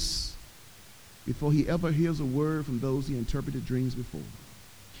 years before he ever hears a word from those he interpreted dreams before.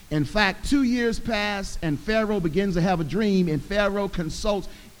 In fact, 2 years pass, and Pharaoh begins to have a dream, and Pharaoh consults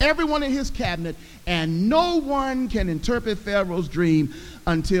everyone in his cabinet, and no one can interpret Pharaoh's dream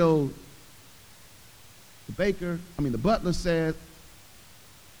until the butler says,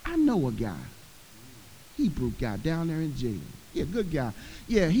 I know a guy, Hebrew guy down there in jail. Yeah, good guy.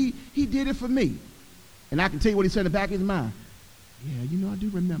 Yeah, he did it for me. And I can tell you what he said in the back of his mind. Yeah, I do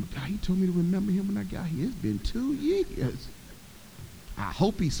remember. God, he told me to remember him when I got here. It's been 2 years. I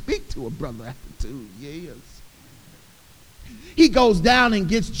hope he speak to a brother after 2 years. He goes down and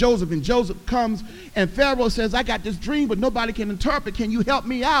gets Joseph, and Joseph comes, and Pharaoh says, I got this dream, but nobody can interpret. Can you help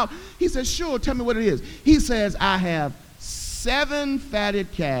me out? He says, sure, tell me what it is. He says, I have 7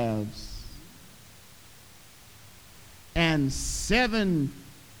 fatted calves and 7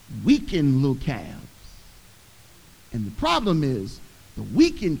 weakened little calves. And the problem is, the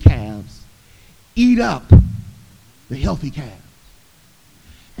weakened calves eat up the healthy calves.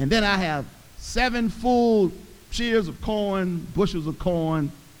 And then I have 7 full shears of corn, bushels of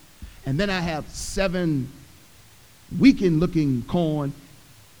corn, and then I have 7 weakened-looking corn,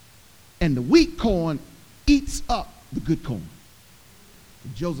 and the weak corn eats up the good corn.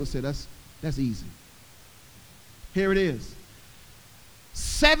 And Joseph said, that's easy. Here it is.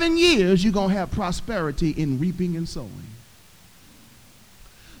 7 years you're going to have prosperity in reaping and sowing.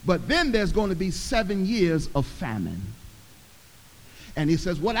 But then there's going to be 7 years of famine. And he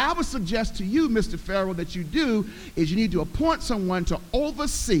says, what I would suggest to you, Mr. Pharaoh, that you do is you need to appoint someone to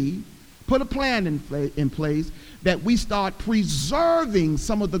oversee, put a plan in place that we start preserving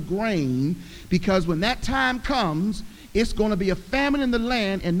some of the grain, because when that time comes, it's going to be a famine in the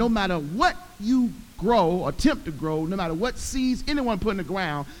land, and no matter what you grow or attempt to grow, no matter what seeds anyone put in the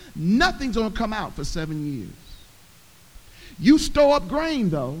ground, nothing's going to come out for 7 years. You store up grain,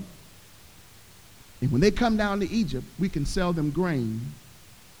 though, and when they come down to Egypt, we can sell them grain.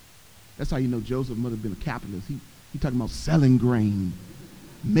 That's how you know Joseph must have been a capitalist. He talking about selling grain,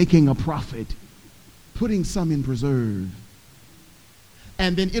 making a profit, putting some in preserve.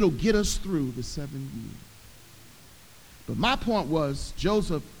 And then it'll get us through the 7 years. But my point was,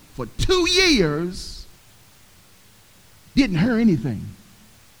 Joseph, for 2 years, didn't hear anything.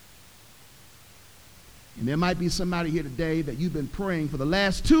 And there might be somebody here today that you've been praying for the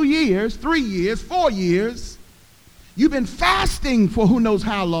last 2 years, 3 years, 4 years. You've been fasting for who knows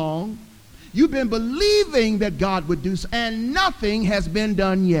how long. You've been believing that God would do so, and nothing has been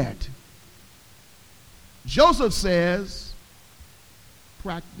done yet. Joseph says,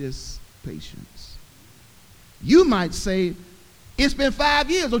 practice patience. You might say, it's been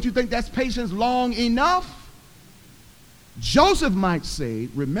 5 years. Don't you think that's patience long enough? Joseph might say,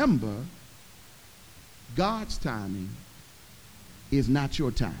 remember, God's timing is not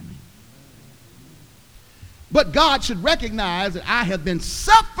your timing. But God should recognize that I have been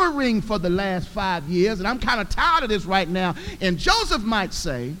suffering for the last 5 years, and I'm kind of tired of this right now. And Joseph might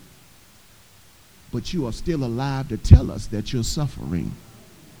say, but you are still alive to tell us that you're suffering.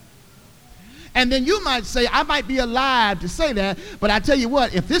 And then you might say, I might be alive to say that, but I tell you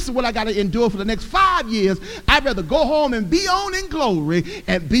what, if this is what I got to endure for the next 5 years, I'd rather go home and be on in glory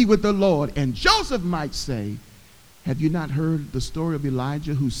and be with the Lord. And Joseph might say, have you not heard the story of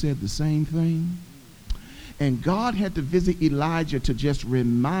Elijah who said the same thing? And God had to visit Elijah to just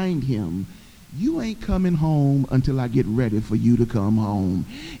remind him, you ain't coming home until I get ready for you to come home.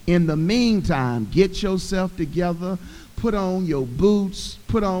 In the meantime, get yourself together. Put on your boots,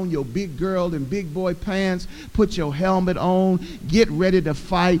 put on your big girl and big boy pants, put your helmet on, get ready to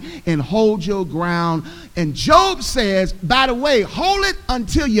fight, and hold your ground. And Job says, by the way, hold it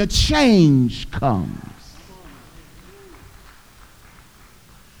until your change comes.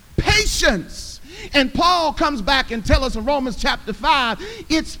 Patience. And Paul comes back and tells us in Romans chapter 5,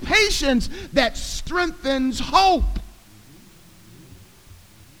 it's patience that strengthens hope.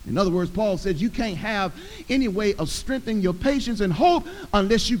 In other words, Paul says you can't have any way of strengthening your patience and hope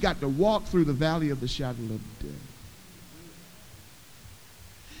unless you got to walk through the valley of the shadow of death.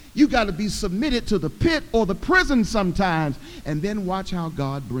 You got to be submitted to the pit or the prison sometimes, and then watch how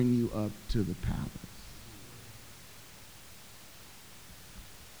God bring you up to the palace.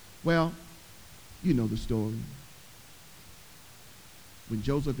 Well, you know the story. When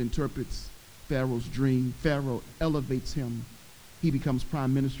Joseph interprets Pharaoh's dream, Pharaoh elevates him. He becomes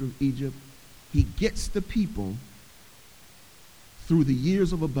prime minister of Egypt. He gets the people through the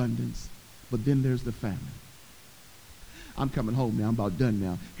years of abundance, but then there's the famine. I'm coming home now. I'm about done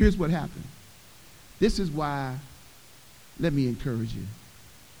now. Here's what happened. This is why, let me encourage you.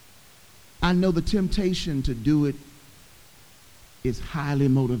 I know the temptation to do it is highly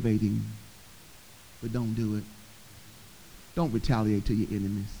motivating, but don't do it. Don't retaliate to your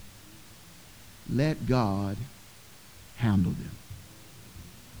enemies. Let God handle them.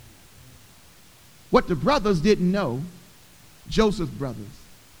 What the brothers didn't know, Joseph's brothers,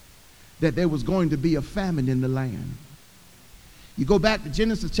 that there was going to be a famine in the land. You go back to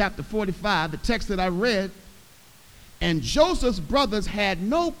Genesis chapter 45, the text that I read, and Joseph's brothers had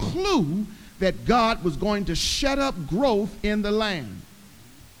no clue that God was going to shut up growth in the land.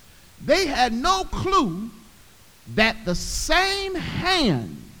 They had no clue that the same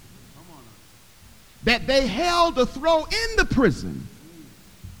hand that they held to throw in the prison,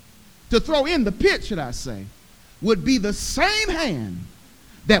 to throw in the pit, should I say, would be the same hand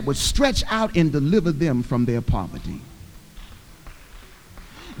that would stretch out and deliver them from their poverty.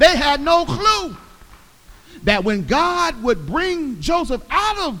 They had no clue that when God would bring Joseph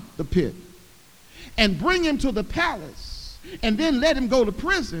out of the pit and bring him to the palace and then let him go to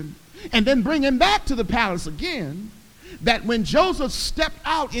prison and then bring him back to the palace again, that when Joseph stepped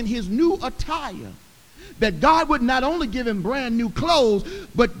out in his new attire, that God would not only give him brand new clothes,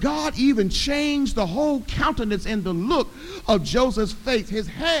 but God even changed the whole countenance and the look of Joseph's face. His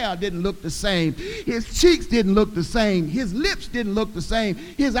hair didn't look the same. His cheeks didn't look the same. His lips didn't look the same.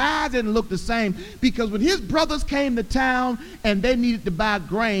 His eyes didn't look the same. Because when his brothers came to town and they needed to buy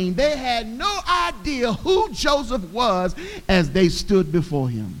grain, they had no idea who Joseph was as they stood before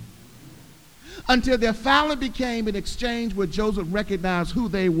him. Until there finally became an exchange where Joseph recognized who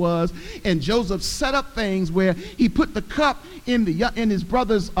they was, and Joseph set up things where he put the cup in his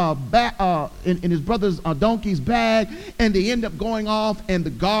brother's donkey's bag, and they end up going off, and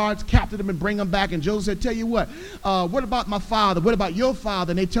the guards captured him and bring him back. And Joseph said, "Tell you what about my father? What about your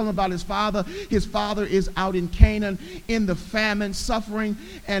father?" And they tell him about his father. His father is out in Canaan in the famine, suffering,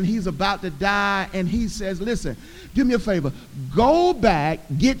 and he's about to die. And he says, "Listen, do me a favor. Go back,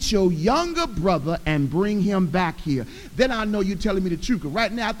 get your younger brother, and bring him back here. Then I know you're telling me the truth. Because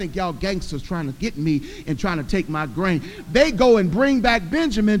right now I think y'all gangsters trying to get me and trying to take my grain." They go and bring back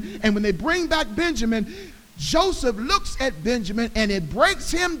Benjamin. And when they bring back Benjamin, Joseph looks at Benjamin and it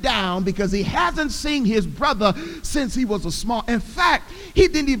breaks him down because he hasn't seen his brother since he was a small. In fact, he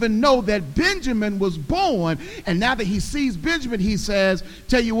didn't even know that Benjamin was born. And now that he sees Benjamin, he says,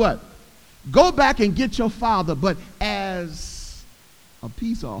 "Tell you what, go back and get your father, but as a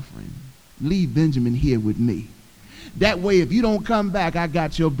peace offering, leave Benjamin here with me. That way, if you don't come back, I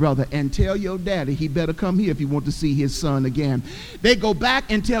got your brother. And tell your daddy he better come here if you want to see his son again." They go back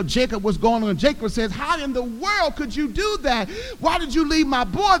and tell Jacob what's going on. Jacob says, "How in the world could you do that? Why did you leave my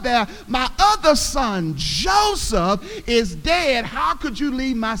boy there? My other son, Joseph, is dead. How could you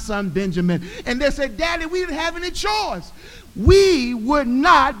leave my son, Benjamin?" And they said, "Daddy, we didn't have any choice. We would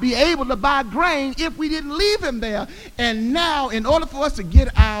not be able to buy grain if we didn't leave him there. And now, in order for us to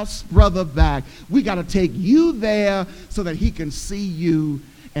get our brother back, we got to take you there so that he can see you.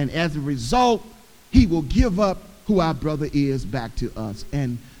 And as a result, he will give up who our brother is back to us."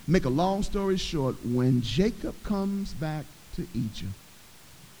 And make a long story short, when Jacob comes back to Egypt,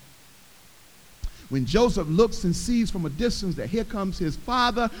 when Joseph looks and sees from a distance that here comes his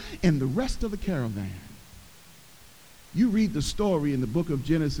father and the rest of the caravan, you read the story in the book of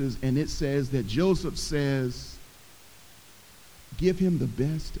Genesis, and it says that Joseph says, "Give him the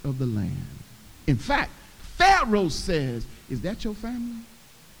best of the land." In fact, Pharaoh says, "Is that your family?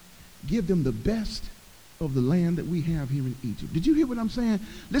 Give them the best of the land that we have here in Egypt." Did you hear what I'm saying?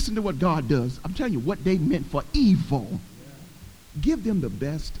 Listen to what God does. I'm telling you what they meant for evil. Give them the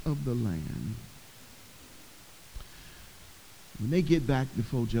best of the land. When they get back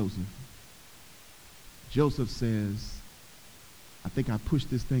before Joseph, Joseph says, "I think I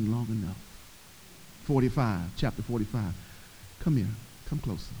pushed this thing long enough." Chapter 45. "Come here, come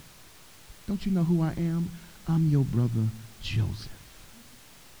closer. Don't you know who I am? I'm your brother Joseph.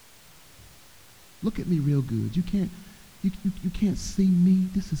 Look at me real good. You can't see me.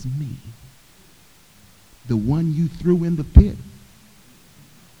 This is me. The one you threw in the pit.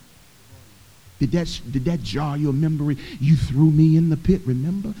 Did that jar your memory? You threw me in the pit,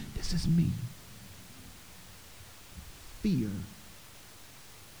 remember? This is me." Fear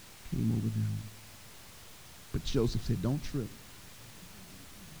came over them. But Joseph said, "Don't trip.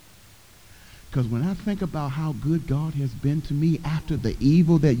 Because when I think about how good God has been to me after the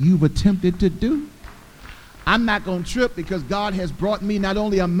evil that you've attempted to do, I'm not going to trip, because God has brought me not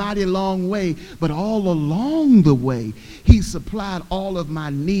only a mighty long way, but all along the way, he supplied all of my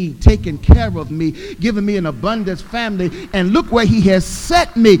need, taken care of me, given me an abundance family, and look where he has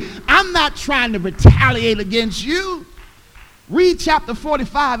set me. I'm not trying to retaliate against you." Read chapter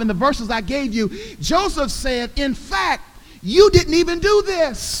 45 in the verses I gave you. Joseph said, "In fact, you didn't even do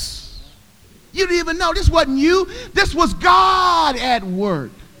this. You didn't even know. This wasn't you. This was God at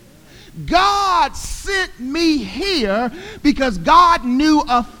work. God sent me here because God knew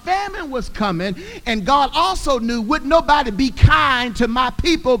a famine was coming, and God also knew would nobody be kind to my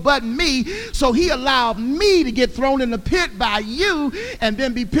people but me, so he allowed me to get thrown in the pit by you and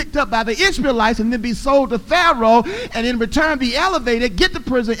then be picked up by the Israelites and then be sold to Pharaoh and in return be elevated, get to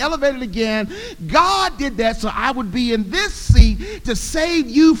prison, elevated again. God did that so I would be in this seat to save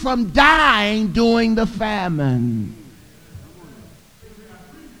you from dying during the famine."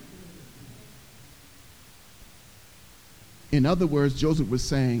 In other words, Joseph was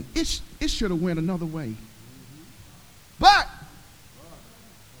saying, it should have went another way. But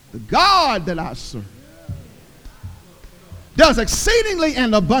the God that I serve does exceedingly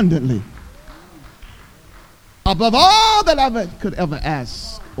and abundantly above all that I could ever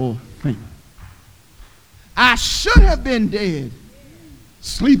ask or think. I should have been dead,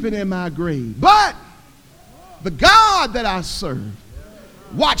 sleeping in my grave. But the God that I serve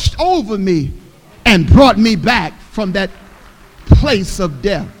watched over me and brought me back from that place of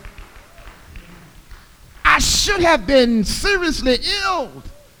death. I should have been seriously ill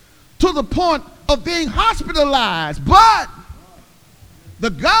to the point of being hospitalized. But the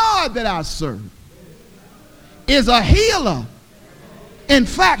God that I serve is a healer. In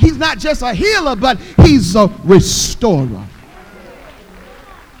fact, he's not just a healer, but he's a restorer.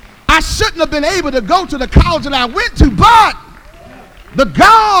 I shouldn't have been able to go to the college that I went to, but the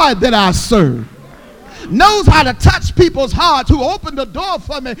God that I serve knows how to touch people's hearts, who opened the door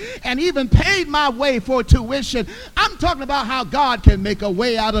for me and even paid my way for tuition. I'm talking about how God can make a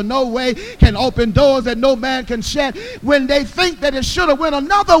way out of no way, can open doors that no man can shut. When they think that it should have went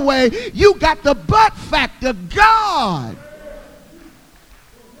another way, you got the but factor. God,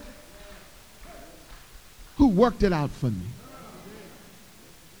 who worked it out for me.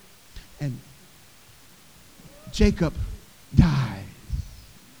 And Jacob dies.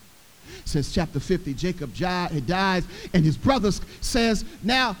 Says chapter 50, Jacob dies, and his brothers says,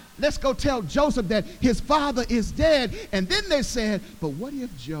 now let's go tell Joseph that his father is dead. And then they said, but what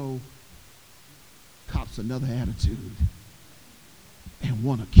if Joe cops another attitude and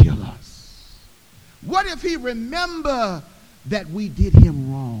want to kill us? What if he remember that we did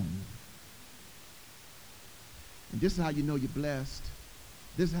him wrong? And this is how you know you're blessed.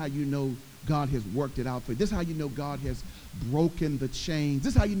 This is how you know God has worked it out for you. This is how you know God has broken the chains.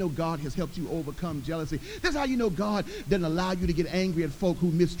 This is how you know God has helped you overcome jealousy. This is how you know God doesn't allow you to get angry at folk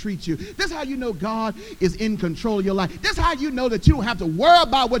who mistreat you. This is how you know God is in control of your life. This is how you know that you don't have to worry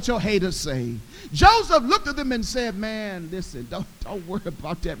about what your haters say. Joseph looked at them and said, man, listen, don't worry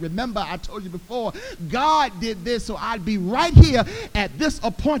about that. Remember, I told you before, God did this so I'd be right here at this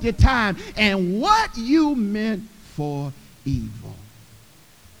appointed time. And what you meant for evil.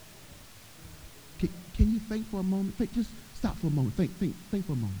 Can you think for a moment? Just stop for a moment. Think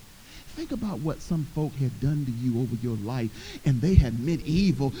for a moment. Think about what some folk had done to you over your life, and they had meant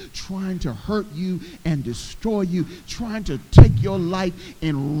evil, trying to hurt you and destroy you, trying to take your life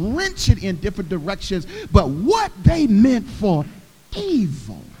and wrench it in different directions. But what they meant for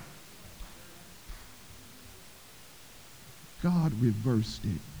evil, God reversed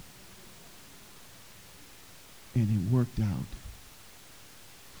it, and it worked out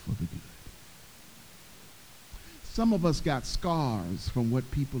for the good. Some of us got scars from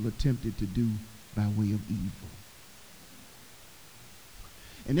what people attempted to do by way of evil.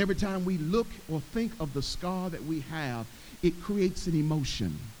 And every time we look or think of the scar that we have, it creates an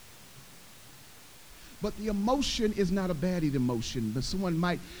emotion. But the emotion is not a bad emotion. But someone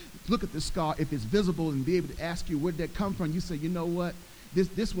might look at the scar, if it's visible, and be able to ask you, where did that come from? You say, you know what?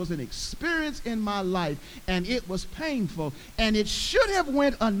 This was an experience in my life, and it was painful, and it should have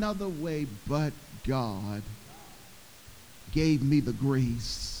went another way, but God gave me the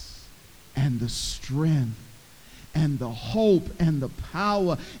grace and the strength and the hope and the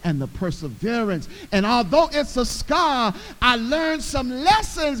power and the perseverance. And although it's a scar, I learned some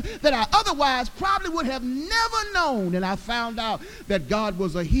lessons that I otherwise probably would have never known. And I found out that God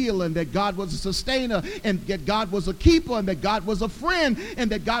was a healer, and that God was a sustainer, and that God was a keeper, and that God was a friend, and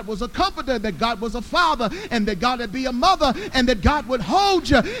that God was a comforter, that God was a father, and that God would be a mother, and that God would hold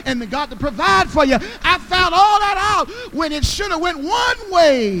you, and that God would provide for you. I found all that out when it should have went one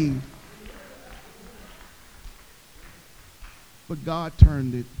way. But God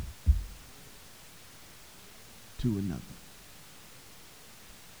turned it to another.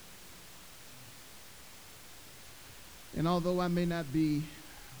 And although I may not be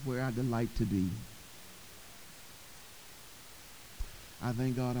where I delight to be, I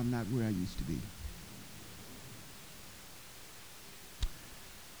thank God I'm not where I used to be.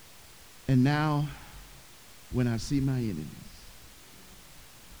 And now, when I see my enemies,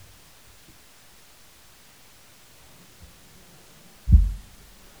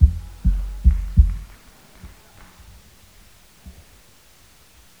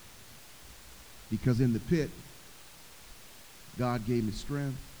 because in the pit, God gave me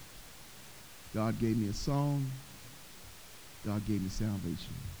strength, God gave me a song, God gave me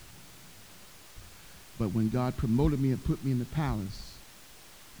salvation. But when God promoted me and put me in the palace,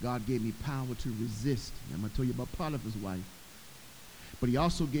 God gave me power to resist. I'm going to tell you about Potiphar's wife. But he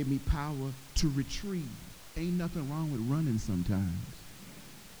also gave me power to retrieve. Ain't nothing wrong with running sometimes.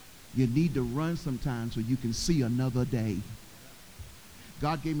 You need to run sometimes so you can see another day.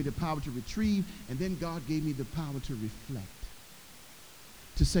 God gave me the power to retrieve, and then God gave me the power to reflect.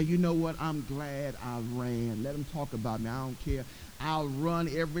 To say, you know what, I'm glad I ran. Let them talk about me. I don't care. I'll run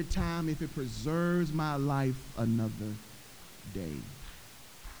every time if it preserves my life another day.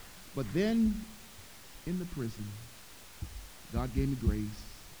 But then, in the prison, God gave me grace.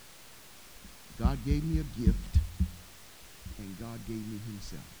 God gave me a gift. And God gave me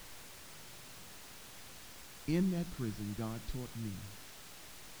himself. In that prison, God taught me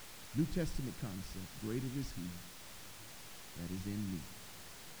New Testament concept. Greater is he that is in me.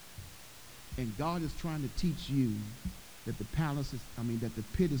 And God is trying to teach you that that the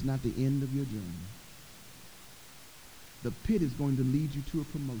pit is not the end of your journey. The pit is going to lead you to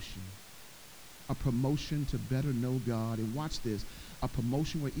a promotion to better know God. And watch this, a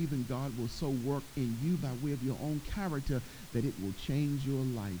promotion where even God will so work in you by way of your own character that it will change your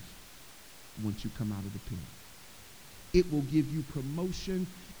life once you come out of the pit. It will give you promotion,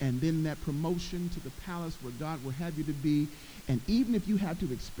 and then that promotion to the palace where God will have you to be. And even if you have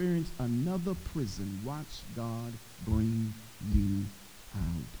to experience another prison, watch God bring you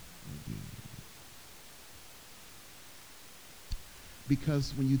out again.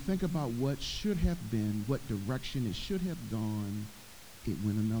 Because when you think about what should have been, what direction it should have gone, it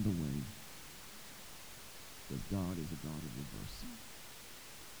went another way. Because God is a God of reversal.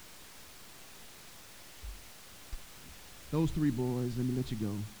 Those three boys, let me let you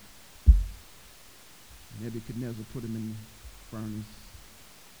go. Nebuchadnezzar put them in the furnace.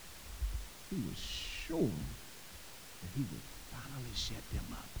 He was sure that he would finally shut them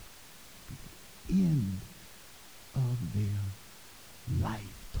up. The end of their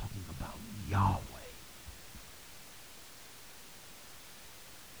life, talking about Yahweh.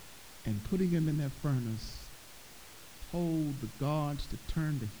 And putting them in that furnace told the guards to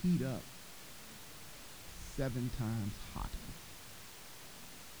turn the heat up 7 times hotter.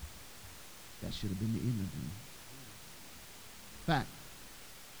 That should have been the end of them. In fact,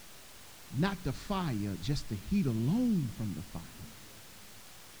 not the fire, just the heat alone from the fire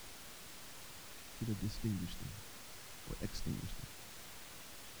should have distinguished them or extinguished them.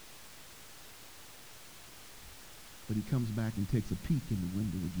 But he comes back and takes a peek in the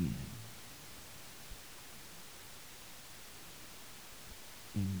window again.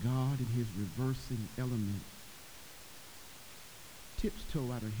 And God, in his reversing element, tips toe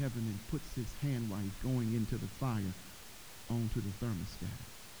out of heaven and puts his hand while he's going into the fire onto the thermostat.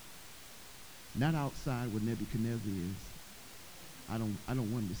 Not outside where Nebuchadnezzar is. I don't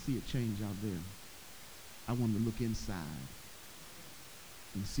want him to see it change out there. I want him to look inside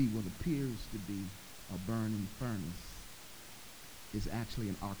and see what appears to be a burning furnace is actually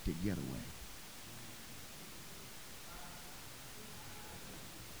an Arctic getaway.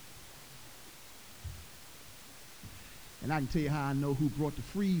 And I can tell you how I know who brought the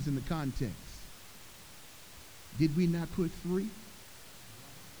freeze in the context. Did we not put 3?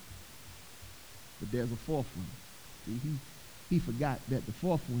 But there's a 4th one. See, he forgot that the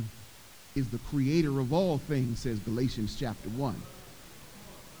 4th one is the creator of all things, says Galatians chapter 1.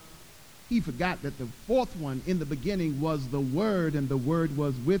 He forgot that the 4th one in the beginning was the Word, and the Word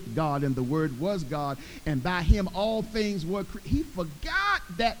was with God, and the Word was God, and by him all things were created. He forgot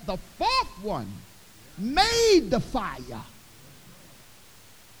that the 4th one made the fire.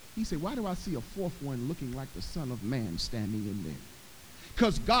 He said, why do I see a 4th one looking like the Son of Man standing in there?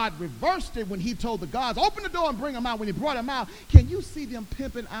 Because God reversed it when he told the guards, open the door and bring them out. When he brought them out, can you see them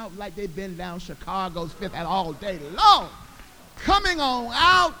pimping out like they've been down Chicago's Fifth Avenue all day long? Coming on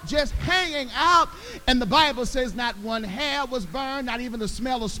out, just hanging out. And the Bible says not one hair was burned, not even the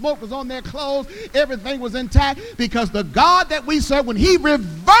smell of smoke was on their clothes. Everything was intact because the God that we serve, when he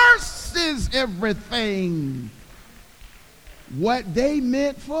reverses everything, what they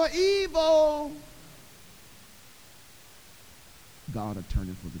meant for evil, God will turn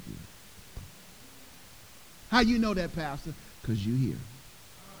it for the good. How you know that, Pastor? Because you're here.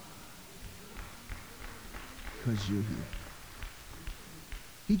 Because you're here.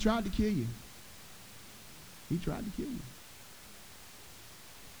 He tried to kill you. He tried to kill you.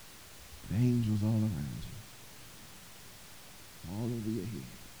 The angels all around you. All over your head.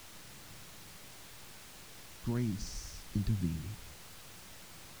 Grace intervening.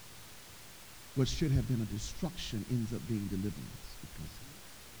 What should have been a destruction ends up being deliverance because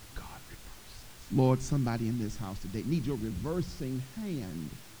God reverses. Lord, somebody in this house today needs your reversing hand.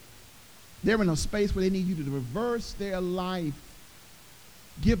 They're in a space where they need you to reverse their life.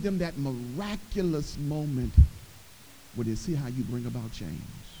 Give them that miraculous moment where they see how you bring about change.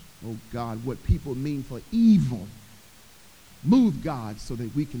 Oh God, what people mean for evil. Move, God, so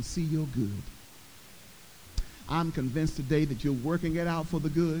that we can see your good. I'm convinced today that you're working it out for the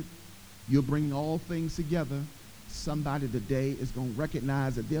good. You're bringing all things together. Somebody today is going to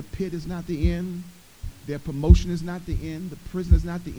recognize that their pit is not the end. Their promotion is not the end. The prison is not the